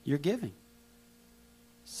you're giving.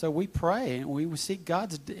 So we pray and we seek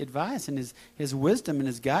God's advice and His wisdom and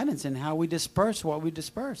His guidance in how we disperse what we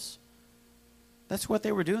disperse. That's what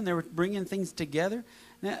they were doing. They were bringing things together.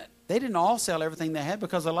 Now, they didn't all sell everything they had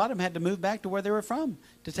because a lot of them had to move back to where they were from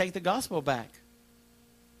to take the gospel back.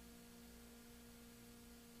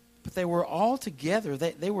 But they were all together.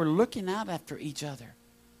 They were looking out after each other.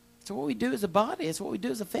 So what we do as a body, it's what we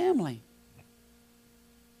do as a family.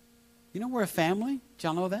 You know we're a family? Did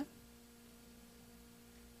y'all know that?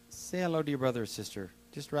 Say hello to your brother or sister.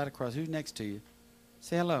 Just right across. Who's next to you?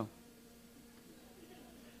 Say hello.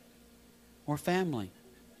 We're family.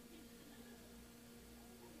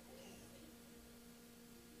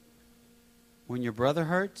 When your brother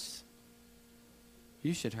hurts,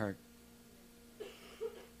 you should hurt.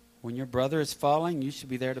 When your brother is falling, you should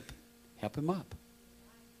be there to help him up.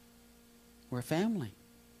 We're a family.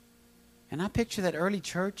 And I picture that early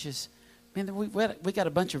church as, man, we got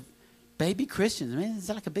a bunch of baby Christians. Man, it's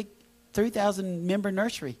like a big 3,000 member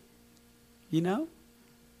nursery. You know?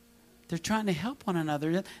 They're trying to help one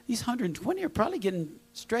another. These 120 are probably getting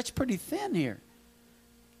stretched pretty thin here.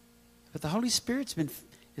 But the Holy Spirit's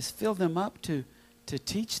has filled them up to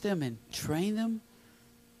teach them and train them.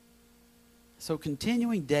 So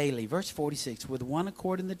continuing daily, verse 46, with one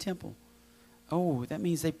accord in the temple. Oh, that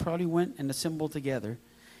means they probably went and assembled together.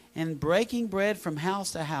 And breaking bread from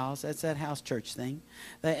house to house, that's that house church thing,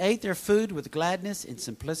 they ate their food with gladness and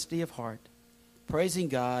simplicity of heart, praising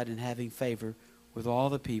God and having favor with all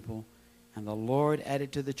the people. And the Lord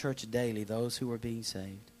added to the church daily those who were being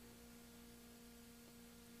saved.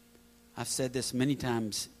 I've said this many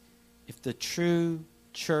times. If the true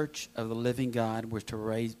church of the living God were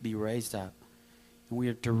to be raised up, and we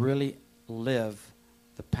are to really live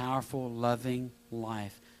the powerful, loving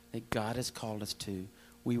life that God has called us to,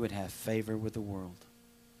 we would have favor with the world.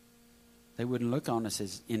 They wouldn't look on us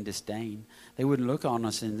as in disdain. They wouldn't look on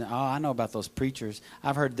us and, oh, I know about those preachers.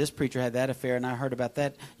 I've heard this preacher had that affair, and I heard about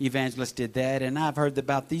that evangelist did that, and I've heard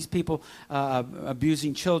about these people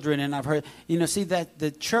abusing children, and I've heard, see that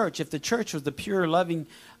the church, if the church was the pure, loving,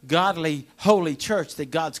 godly, holy church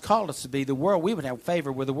that God's called us to be, the world, we would have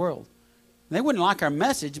favor with the world. They wouldn't like our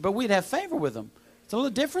message, but we'd have favor with them. There's a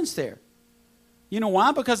little difference there. You know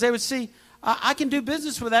why? Because they would see, I can do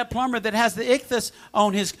business with that plumber that has the ichthus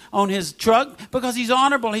on his truck because he's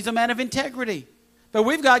honorable. He's a man of integrity. But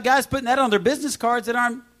we've got guys putting that on their business cards that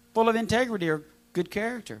aren't full of integrity or good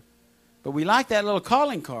character. But we like that little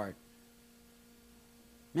calling card.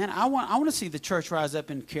 Man, I want to see the church rise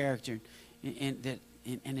up in character and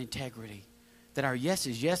integrity. That our yes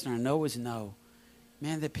is yes and our no is no.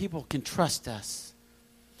 Man, that people can trust us.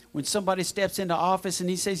 When somebody steps into office and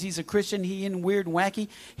he says he's a Christian, he isn't weird and wacky.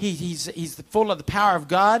 He's full of the power of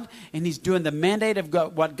God, and he's doing the mandate of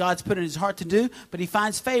God, what God's put in his heart to do, but he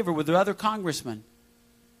finds favor with the other congressmen.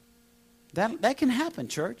 That can happen,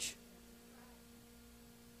 church.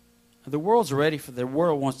 The world's ready for the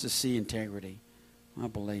world wants to see integrity, I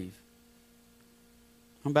believe.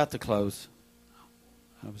 I'm about to close.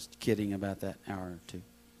 I was kidding about that hour or two.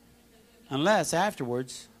 Unless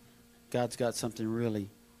afterwards, God's got something really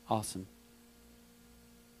awesome.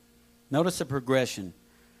 Notice the progression.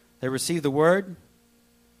 They received the word,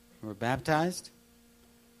 were baptized.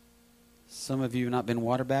 Some of you have not been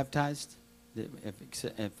water baptized,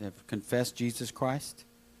 have confessed Jesus Christ.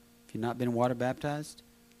 If you've not been water baptized,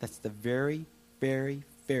 that's the very, very,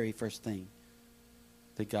 very first thing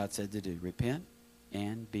that God said to do. Repent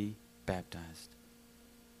and be baptized.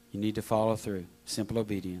 You need to follow through. Simple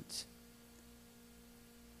obedience.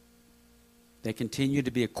 They continued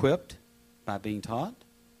to be equipped by being taught.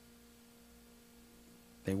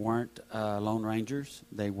 They weren't lone rangers.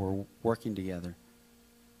 They were working together.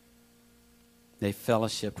 They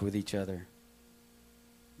fellowshiped with each other.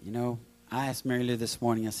 I asked Mary Lou this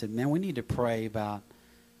morning, I said, man, we need to pray about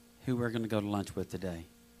who we're going to go to lunch with today.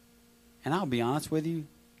 And I'll be honest with you,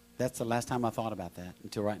 that's the last time I thought about that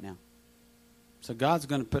until right now. So God's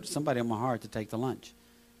going to put somebody on my heart to take the lunch.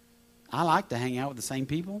 I like to hang out with the same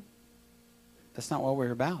people. That's not what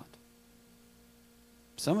we're about.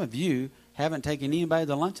 Some of you haven't taken anybody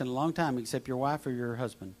to lunch in a long time except your wife or your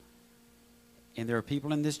husband. And there are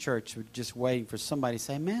people in this church who are just waiting for somebody to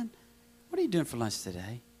say, man, what are you doing for lunch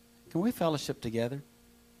today? Can we fellowship together?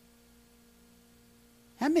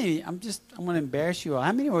 How many, I'm going to embarrass you all.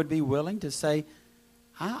 How many would be willing to say,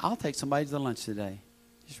 I'll take somebody to lunch today?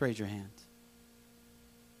 Just raise your hands.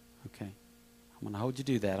 Okay. I'm going to hold you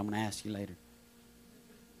to that. I'm going to ask you later.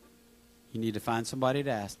 You need to find somebody to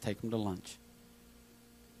ask. Take them to lunch.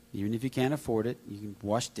 Even if you can't afford it, you can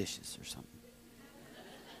wash dishes or something.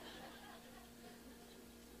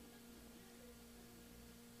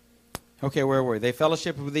 Okay, where were we? They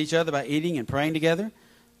fellowshiped with each other by eating and praying together.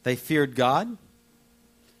 They feared God.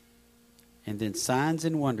 And then signs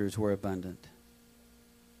and wonders were abundant.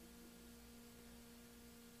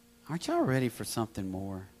 Aren't y'all ready for something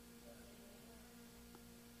more?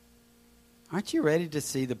 Aren't you ready to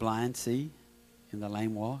see the blind see and the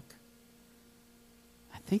lame walk?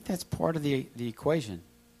 I think that's part of the equation.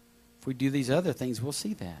 If we do these other things, we'll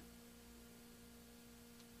see that.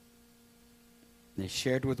 They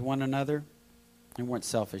shared with one another. They weren't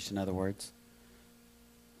selfish, in other words.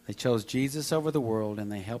 They chose Jesus over the world, and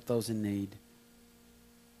they helped those in need.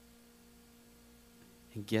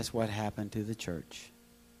 And guess what happened to the church?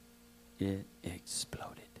 It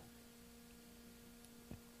exploded.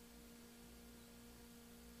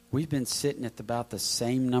 We've been sitting at about the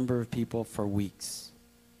same number of people for weeks.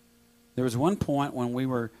 There was one point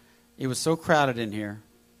when it was so crowded in here.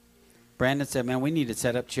 Brandon said, man, we need to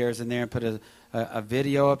set up chairs in there and put a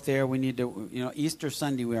video up there. We need to, Easter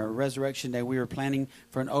Sunday, Resurrection Day, we were planning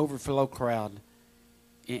for an overflow crowd.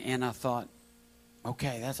 And I thought,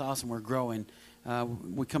 okay, that's awesome. We're growing.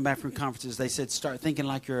 We come back from conferences. They said, start thinking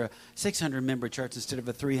like you're a 600-member church instead of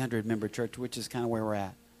a 300-member church, which is kind of where we're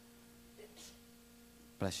at.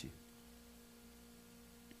 Bless you.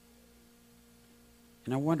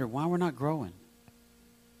 And I wonder why we're not growing.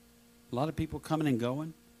 A lot of people coming and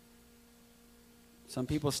going. Some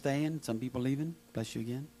people staying, some people leaving. Bless you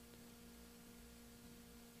again.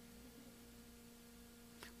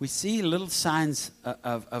 We see little signs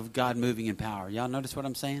of God moving in power. Y'all notice what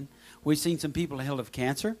I'm saying? We've seen some people healed of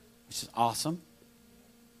cancer, which is awesome.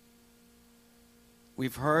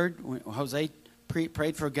 We've heard Jose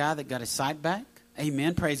prayed for a guy that got his sight back.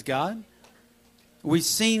 Amen. Praise God. We've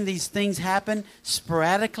seen these things happen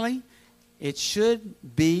sporadically. It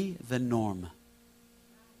should be the norm.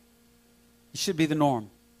 It should be the norm.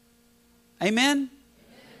 Amen?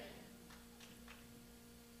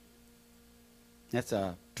 That's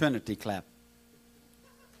a Trinity clap.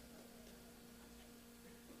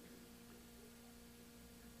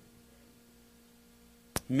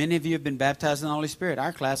 Many of you have been baptized in the Holy Spirit.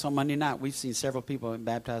 Our class on Monday night, we've seen several people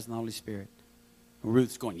baptized in the Holy Spirit.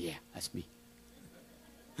 Ruth's going, yeah, that's me.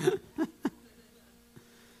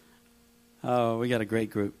 Oh, we got a great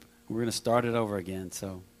group. We're going to start it over again,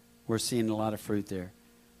 so we're seeing a lot of fruit there.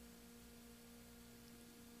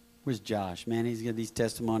 Where's Josh? Man, he's got these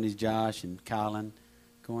testimonies, Josh and Colin,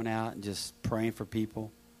 going out and just praying for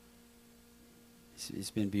people.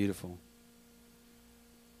 It's been beautiful.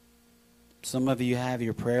 Some of you have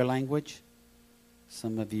your prayer language.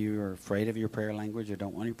 Some of you are afraid of your prayer language or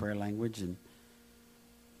don't want your prayer language, and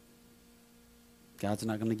God's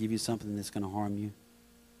not going to give you something that's going to harm you.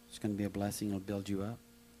 It's going to be a blessing. It'll build you up.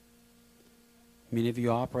 Many of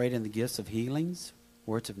you operate in the gifts of healings,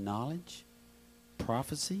 words of knowledge,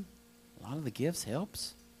 prophecy. A lot of the gifts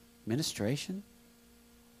helps. Ministration.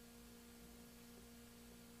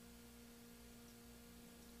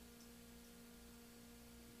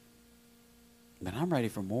 But I'm ready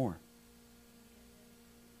for more.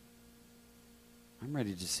 I'm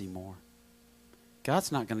ready to see more.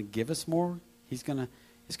 God's not going to give us more. It's going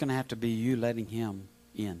to have to be you letting him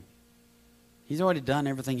in. He's already done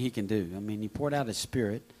everything he can do. I mean, he poured out his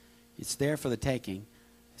Spirit. It's there for the taking.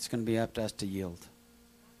 It's going to be up to us to yield.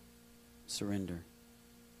 Surrender.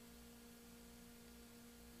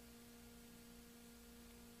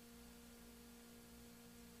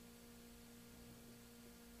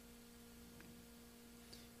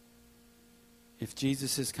 If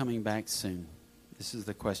Jesus is coming back soon, this is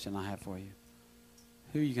the question I have for you.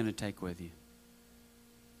 Who are you going to take with you?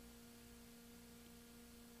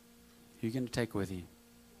 Who are you going to take with you?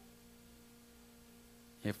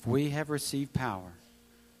 If we have received power,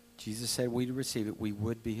 Jesus said we to receive it, we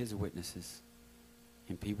would be his witnesses.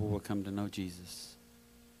 And people will come to know Jesus.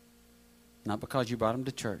 Not because you brought them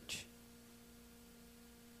to church,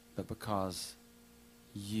 but because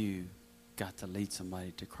you got to lead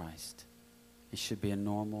somebody to Christ. It should be a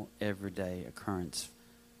normal, everyday occurrence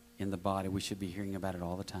in the body. We should be hearing about it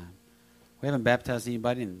all the time. We haven't baptized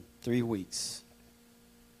anybody in 3 weeks.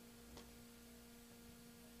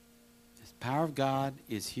 The power of God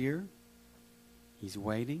is here. He's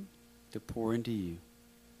waiting to pour into you.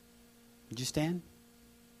 Would you stand?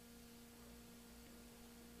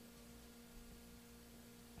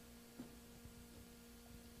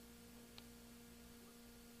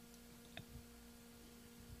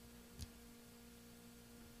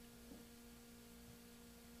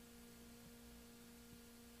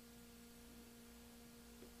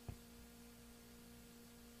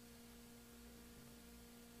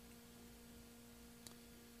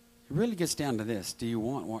 It really gets down to this. Do you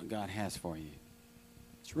want what God has for you?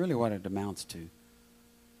 It's really what it amounts to.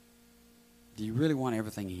 Do you really want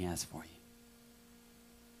everything he has for you?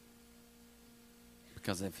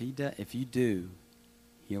 Because if you do,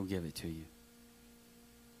 he'll give it to you.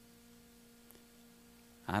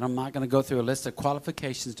 I'm not going to go through a list of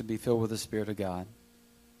qualifications to be filled with the Spirit of God.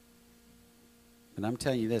 But I'm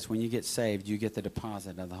telling you this, when you get saved, you get the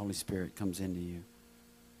deposit of the Holy Spirit comes into you.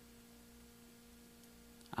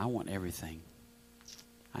 I want everything.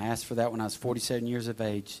 I asked for that when I was 47 years of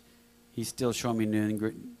age. He's still showing me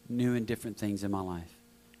new and different things in my life.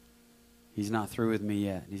 He's not through with me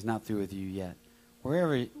yet. He's not through with you yet.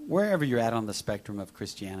 Wherever you're at on the spectrum of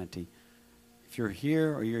Christianity, if you're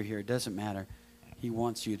here or you're here, it doesn't matter. He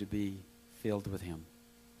wants you to be filled with him,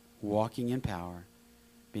 walking in power,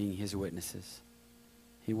 being his witnesses.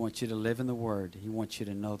 He wants you to live in the Word. He wants you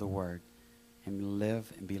to know the Word and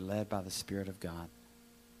live and be led by the Spirit of God.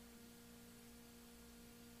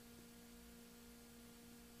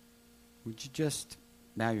 Would you just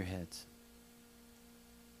bow your heads?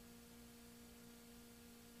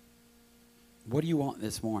 What do you want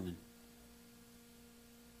this morning?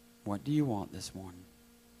 What do you want this morning?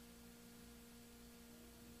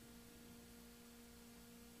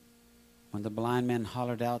 When the blind man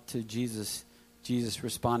hollered out to Jesus, Jesus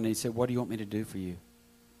responded. He said, "What do you want me to do for you?"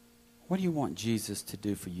 What do you want Jesus to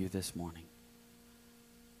do for you this morning?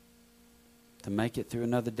 To make it through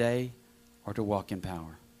another day or to walk in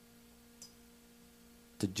power?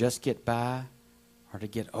 To just get by or to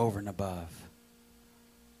get over and above?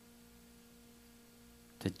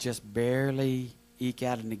 To just barely eke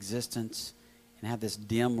out an existence and have this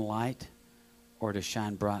dim light, or to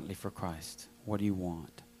shine brightly for Christ? What do you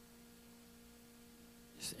want?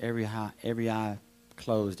 Just every eye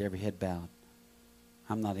closed, every head bowed.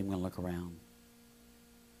 I'm not even going to look around.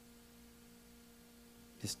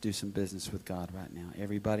 Just do some business with God right now.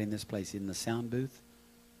 Everybody in this place, in the sound booth,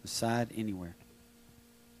 the side, anywhere.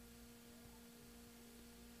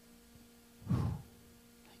 Thank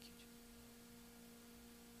you, Jesus.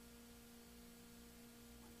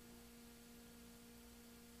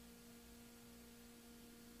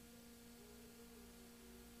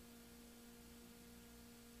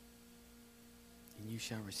 And you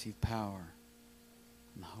shall receive power,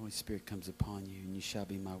 and the Holy Spirit comes upon you, and you shall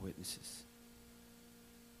be my witnesses.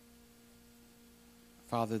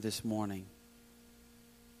 Father, this morning,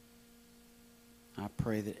 I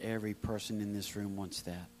pray that every person in this room wants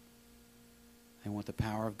that. They want the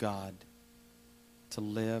power of God to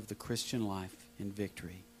live the Christian life in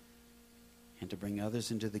victory and to bring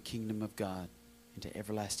others into the kingdom of God, into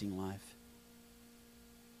everlasting life.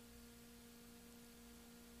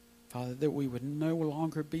 Father, that we would no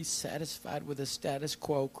longer be satisfied with a status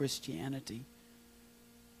quo Christianity.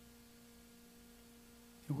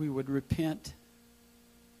 That we would repent.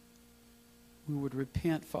 We would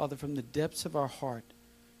repent, Father, from the depths of our heart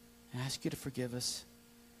and ask you to forgive us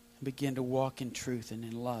and begin to walk in truth and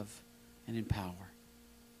in love and in power.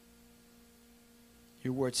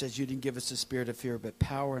 Your word says you didn't give us a spirit of fear, but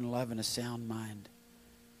power and love and a sound mind.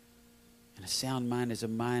 And a sound mind is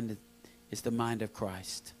the mind of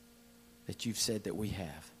Christ that you've said that we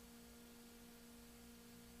have.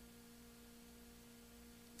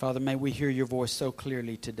 Father, may we hear your voice so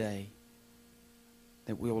clearly today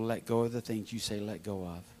that we will let go of the things you say let go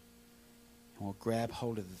of. And we'll grab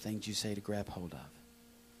hold of the things you say to grab hold of.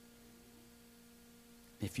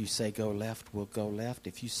 If you say go left, we'll go left.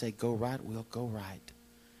 If you say go right, we'll go right.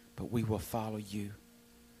 But we will follow you.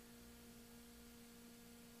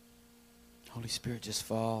 Holy Spirit, just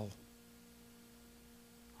fall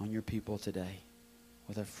on your people today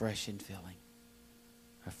with a fresh infilling.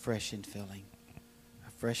 A fresh infilling.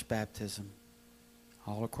 A fresh baptism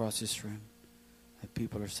all across this room. That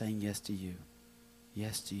people are saying yes to you.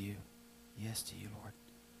 Yes to you. Yes to you, Lord.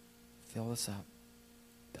 Fill us up.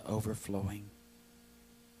 The overflowing.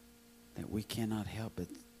 That we cannot help but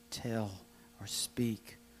tell or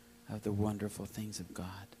speak of the wonderful things of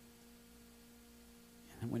God.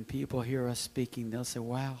 And when people hear us speaking, they'll say,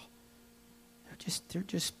 wow, they're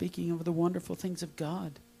just speaking of the wonderful things of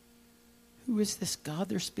God. Who is this God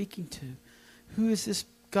they're speaking to? Who is this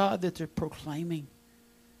God that they're proclaiming?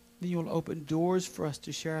 Then you'll open doors for us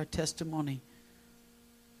to share our testimony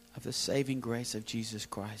of the saving grace of Jesus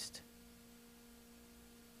Christ.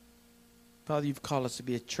 Father, you've called us to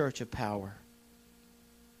be a church of power.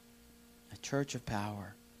 A church of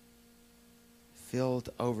power. Filled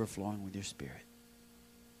to overflowing with your Spirit.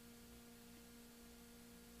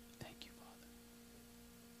 Thank you, Father.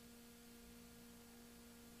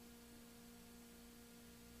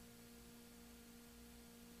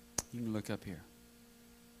 You can look up here.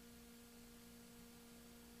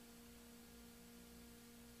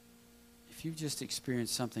 If you've just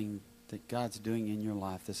experienced something that God's doing in your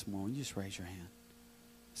life this morning, just raise your hand.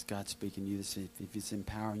 Is God speaking to you this, if it's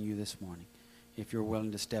empowering you this morning? If you're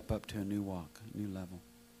willing to step up to a new walk, a new level.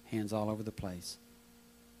 Hands all over the place.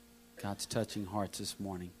 God's touching hearts this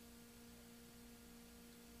morning.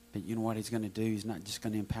 But you know what He's going to do? He's not just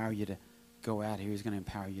going to empower you to go out here. He's going to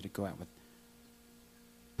empower you to go out with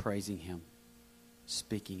praising Him,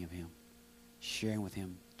 speaking of Him, sharing with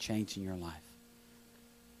Him, changing your life.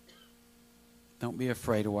 Don't be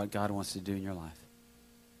afraid of what God wants to do in your life.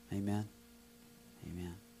 Amen?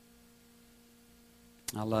 Amen.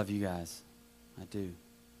 I love you guys. I do.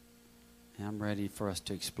 And I'm ready for us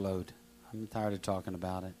to explode. I'm tired of talking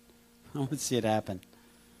about it. I want to see it happen.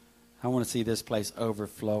 I want to see this place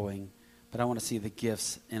overflowing, but I want to see the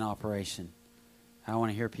gifts in operation. I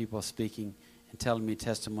want to hear people speaking and telling me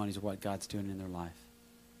testimonies of what God's doing in their life.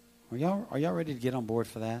 Are y'all ready to get on board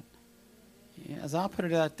for that? Yeah, as I put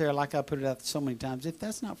it out there, like I put it out so many times, if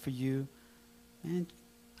that's not for you, man,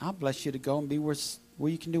 I'll bless you to go and be where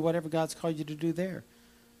you can do whatever God's called you to do there.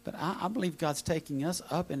 But I believe God's taking us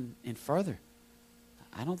up and further.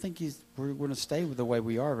 I don't think we're going to stay with the way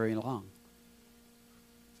we are very long.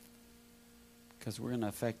 Because we're going to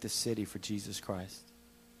affect this city for Jesus Christ.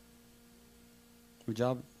 Would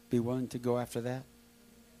y'all be willing to go after that?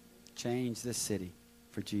 Change this city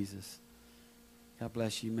for Jesus. God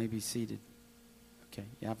bless you. You may be seated. Okay.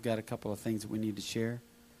 Yeah, I've got a couple of things that we need to share.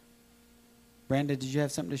 Brandon, did you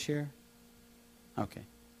have something to share? Okay.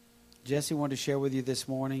 Jesse wanted to share with you this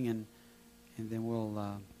morning, and then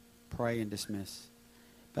we'll pray and dismiss.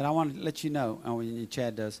 But I want to let you know, and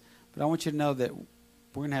Chad does, but I want you to know that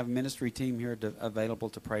we're going to have a ministry team here available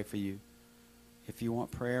to pray for you. If you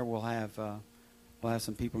want prayer, we'll have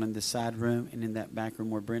some people in this side room and in that back room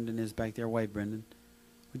where Brendan is back there. Wave, Brendan.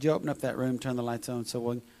 Would you open up that room, turn the lights on?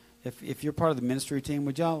 So if you're part of the ministry team,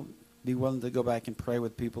 would y'all be willing to go back and pray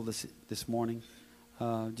with people this morning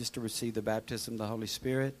just to receive the baptism of the Holy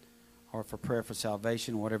Spirit or for prayer for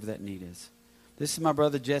salvation, whatever that need is. This is my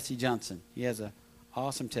brother Jesse Johnson. He has an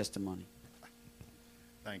awesome testimony.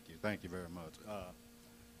 Thank you. Thank you very much.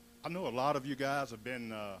 I know a lot of you guys have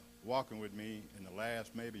been walking with me in the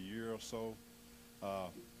last maybe year or so. I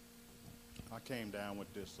came down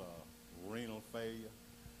with this renal failure,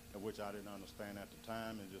 which I didn't understand at the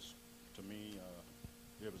time, and just to me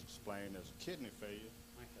it was explained as a kidney failure.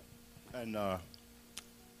 And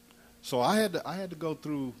so I had to go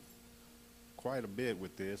through quite a bit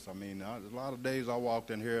with this. I mean, a lot of days I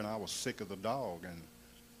walked in here and I was sick as a dog, and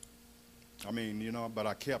I mean, but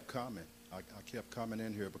I kept coming. I kept coming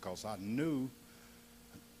in here because I knew,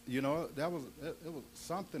 it was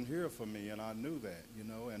something here for me, and I knew that,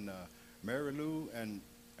 and Mary Lou and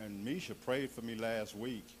Misha prayed for me last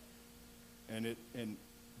week, and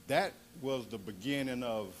that was the beginning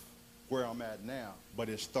of where I'm at now, but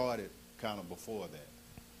it started kind of before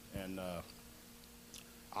that, and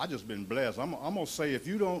I just been blessed. I'm gonna say, if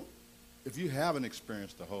you haven't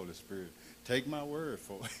experienced the Holy Spirit, take my word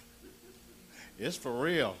for it. It's for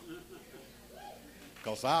real,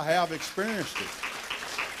 because I have experienced it.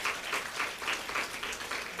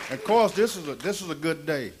 And of course, this is a good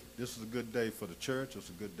day. This is a good day for the church. It's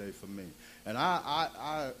a good day for me. And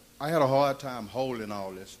I had a hard time holding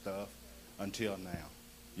all this stuff until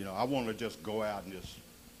now. I want to just go out and just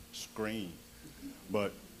scream.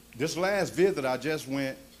 But this last visit, I just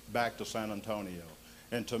went back to San Antonio.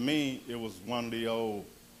 And to me, it was one of the old,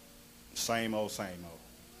 same old.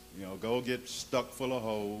 Go get stuck full of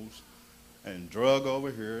holes and drug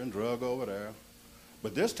over here and drug over there.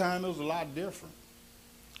 But this time it was a lot different.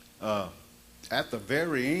 At the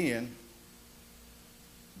very end,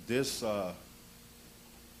 this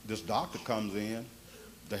doctor comes in,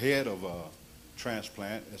 the head of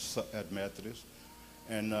transplant at Methodist,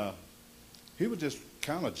 and he was just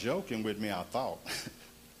kind of joking with me, I thought.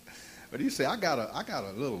 But he said, I got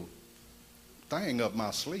a little thing up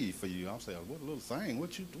my sleeve for you. I said, what little thing?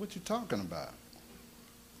 What you talking about?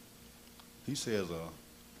 He says,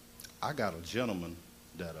 I got a gentleman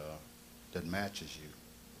that matches you.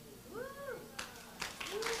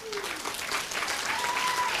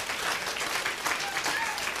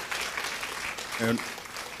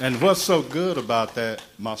 And what's so good about that,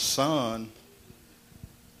 my son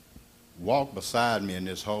walked beside me in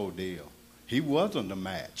this whole deal. He wasn't a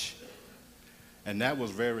match. And that was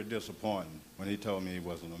very disappointing when he told me he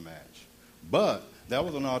wasn't a match. But that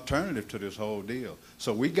was an alternative to this whole deal.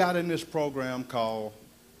 So we got in this program called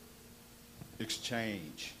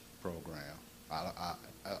Exchange Program.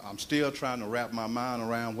 I'm still trying to wrap my mind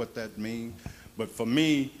around what that means. But for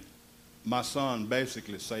me, my son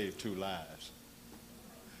basically saved 2 lives.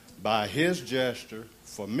 By his gesture,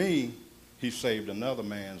 for me, he saved another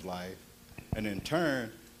man's life, and in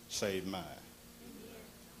turn, saved mine.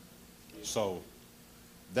 So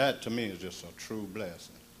that to me is just a true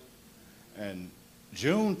blessing. And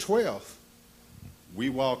June 12th, we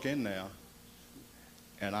walk in there,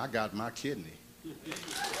 and I got my kidney.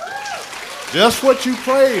 Just what you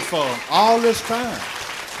prayed for all this time.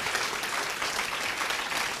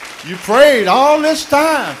 You prayed all this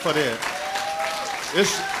time for that.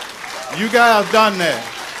 You guys done that.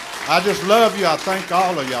 I just love you. I thank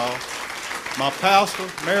all of y'all. My pastor,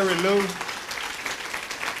 Mary Lou.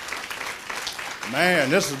 Man,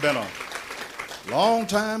 this has been a long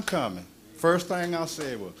time coming. First thing I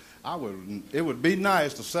said was, it would be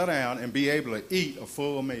nice to sit down and be able to eat a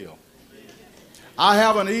full meal. I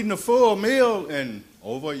haven't eaten a full meal in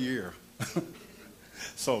over a year.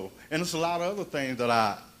 So, and it's a lot of other things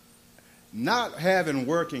that not having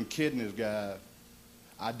working kidneys, guys,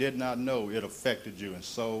 I did not know it affected you in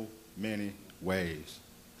so many ways.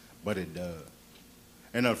 But it does.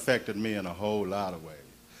 And it affected me in a whole lot of ways.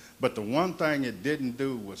 But the one thing it didn't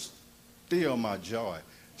do was steal my joy.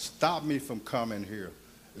 Stop me from coming here.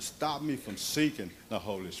 It stopped me from seeking the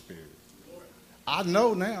Holy Spirit. I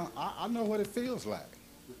know now. I know what it feels like.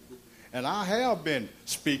 And I have been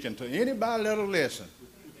speaking to anybody that'll listen,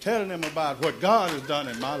 telling them about what God has done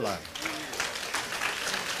in my life.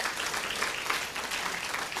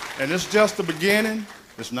 And it's just the beginning.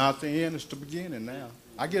 It's not the end. It's the beginning now.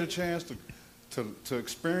 I get a chance to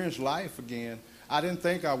experience life again. I didn't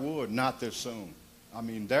think I would, not this soon. I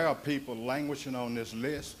mean, there are people languishing on this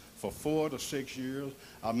list for 4 to 6 years.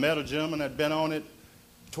 I met a gentleman that had been on it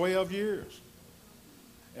 12 years.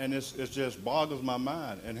 And it just boggles my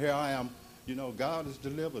mind. And here I am. You know, God has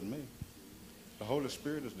delivered me. The Holy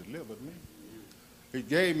Spirit has delivered me. He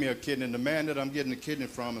gave me a kidney, and the man that I'm getting the kidney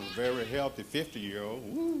from is a very healthy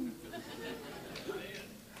 50-year-old. Woo.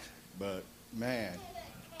 But, man,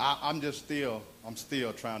 I'm still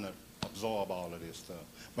trying to absorb all of this stuff.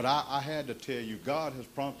 But I had to tell you, God has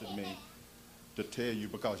prompted me to tell you,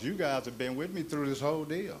 because you guys have been with me through this whole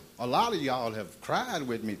deal. A lot of y'all have cried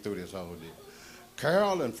with me through this whole deal.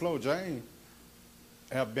 Carol and Flo Jane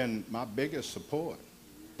have been my biggest support,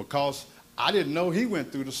 because I didn't know he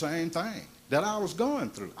went through the same thing that I was going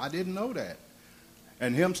through. I didn't know that.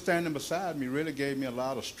 And him standing beside me really gave me a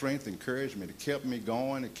lot of strength, encouragement. It kept me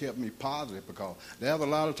going. It kept me positive, because there was a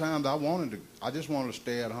lot of times I just wanted to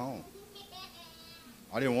stay at home.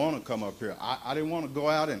 I didn't want to come up here. I didn't want to go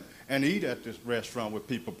out and eat at this restaurant with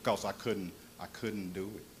people, because I couldn't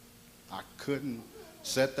do it. I couldn't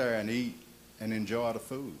sit there and eat and enjoy the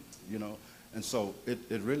food, you know. And so it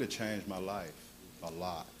really changed my life a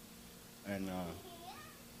lot. And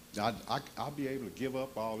I'll be able to give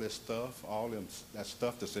up all this stuff, that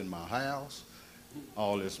stuff that's in my house,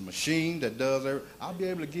 all this machine that does everything. I'll be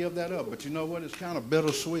able to give that up. But you know what? It's kind of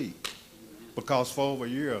bittersweet, because for over a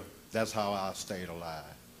year, that's how I stayed alive.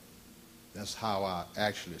 That's how I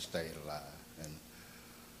actually stayed alive. And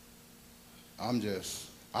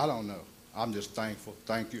I don't know. I'm just thankful.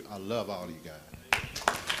 Thank you. I love all you guys.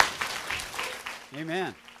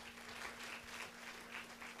 Amen.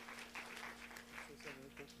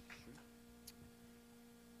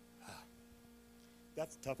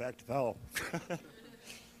 That's a tough act to follow.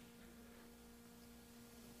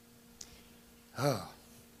 A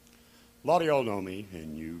lot of y'all know me,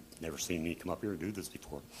 and you've never seen me come up here and do this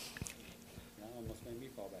before. That almost made me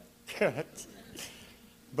fall back.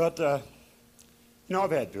 But, you know,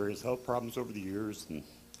 I've had various health problems over the years, and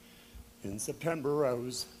in September I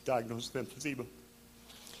was diagnosed with emphysema.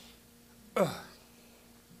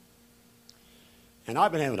 And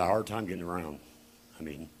I've been having a hard time getting around. I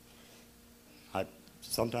mean,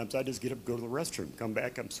 sometimes I just get up, go to the restroom, come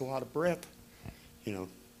back, I'm so out of breath, you know.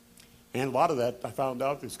 And a lot of that I found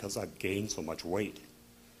out is because I've gained so much weight.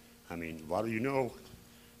 I mean, a lot of you know,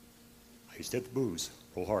 I used to hit the booze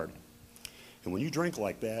real hard. And when you drink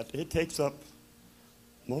like that, it takes up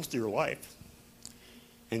most of your life.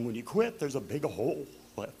 And when you quit, there's a big hole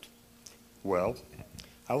left. Well,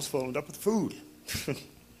 I was filling it up with food.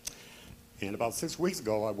 And about 6 weeks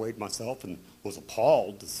ago, I weighed myself and was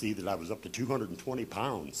appalled to see that I was up to 220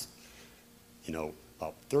 pounds. You know,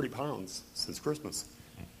 about 30 pounds since Christmas.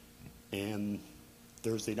 And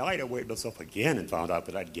Thursday night, I weighed myself again and found out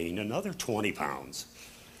that I'd gained another 20 pounds.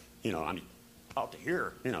 You know, I'm out to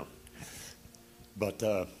here, you know. But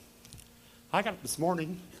I got up this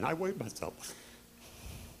morning, and I weighed myself.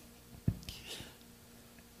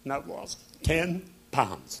 And I've lost 10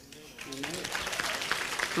 pounds.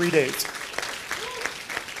 3 days.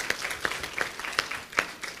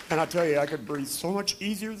 And I tell you, I could breathe so much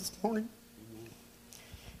easier this morning.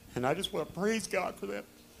 And I just want to praise God for that.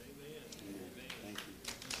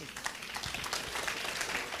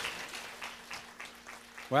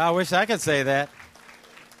 Well, I wish I could say that.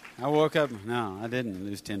 I woke up. No, I didn't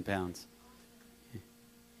lose 10 pounds.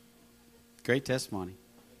 great testimony.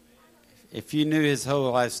 If you knew his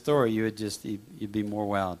whole life story, you'd be more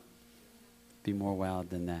wowed. Be more wowed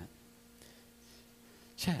than that.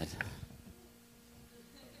 Chad.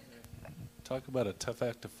 Talk about a tough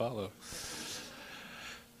act to follow.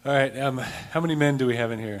 All right, how many men do we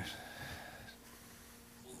have in here?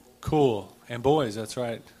 Cool. And boys, that's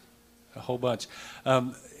right. A whole bunch.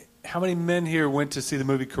 How many men here went to see the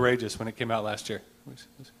movie Courageous when it came out last year?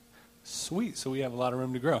 Sweet. So we have a lot of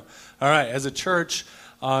room to grow. All right, as a church,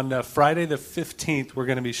 on Friday the 15th, we're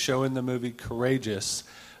going to be showing the movie Courageous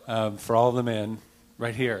for all the men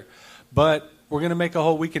right here. But we're going to make a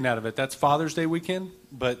whole weekend out of it. That's Father's Day weekend,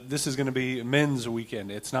 but this is going to be men's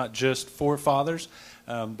weekend. It's not just for fathers,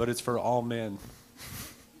 but it's for all men.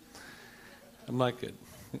 I'm like it.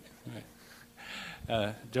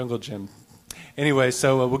 Jungle Gym. Anyway,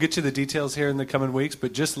 so we'll get you the details here in the coming weeks,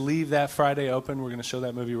 but just leave that Friday open. We're going to show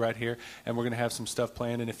that movie right here, and we're going to have some stuff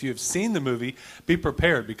planned. And if you have seen the movie, be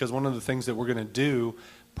prepared, because one of the things that we're going to do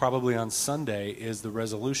probably on Sunday is the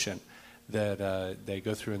resolution that they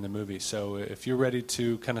go through in the movie. So if you're ready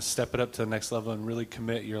to kind of step it up to the next level and really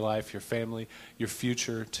commit your life, your family, your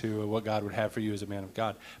future to what God would have for you as a man of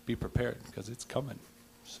God, be prepared, because it's coming.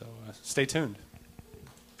 So stay tuned.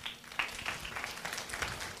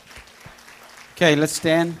 Okay, let's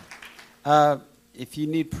stand. If you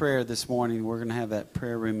need prayer this morning, we're going to have that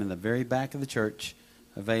prayer room in the very back of the church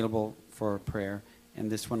available for prayer.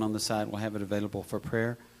 And this one on the side will have it available for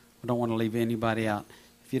prayer. We don't want to leave anybody out.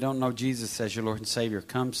 If you don't know Jesus as your Lord and Savior,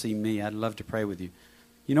 come see me. I'd love to pray with you.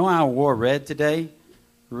 You know how I wore red today?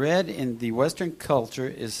 Red in the Western culture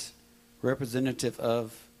is representative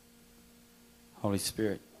of Holy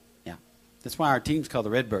Spirit. Yeah. That's why our team's called the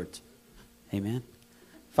Redbirds. Amen.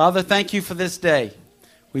 Father, thank you for this day.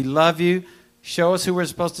 We love you. Show us who we're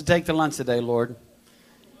supposed to take to lunch today, Lord.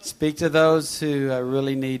 Speak to those who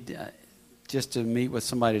really need just to meet with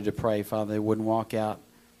somebody to pray, Father. They wouldn't walk out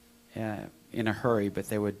in a hurry, but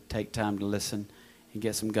they would take time to listen and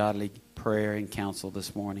get some godly prayer and counsel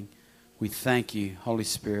this morning. We thank you, Holy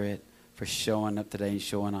Spirit, for showing up today and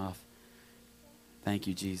showing off. Thank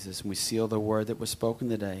you, Jesus. And we seal the word that was spoken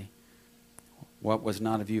today. What was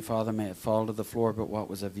not of you, Father, may it fall to the floor, but what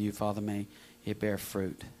was of you, Father, may it bear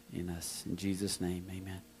fruit in us. In Jesus' name,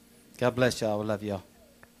 amen. God bless y'all. We love y'all.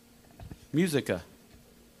 Musica.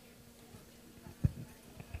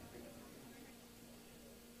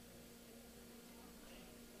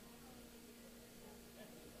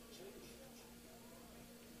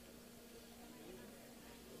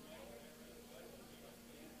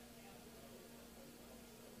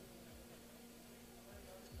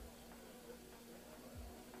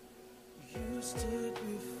 You stood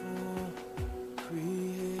before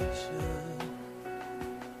creation,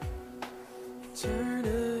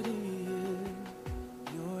 eternity in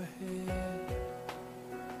your hand.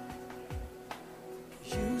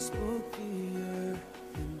 You spoke the earth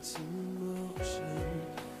into motion,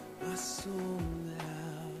 my soul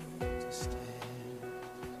now to stand.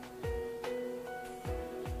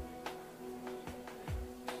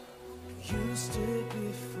 You stood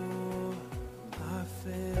before my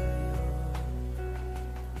failure.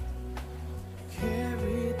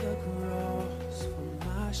 Carried the cross for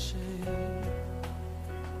my shame.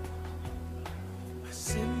 My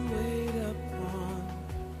sin weighed upon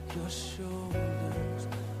your shoulders.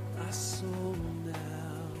 My soul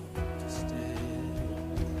now to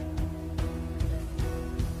stand.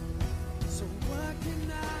 So what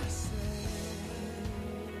can I say?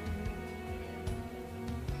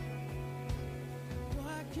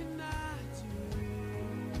 What can I do?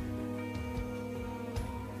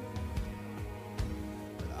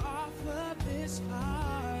 Offer this heart.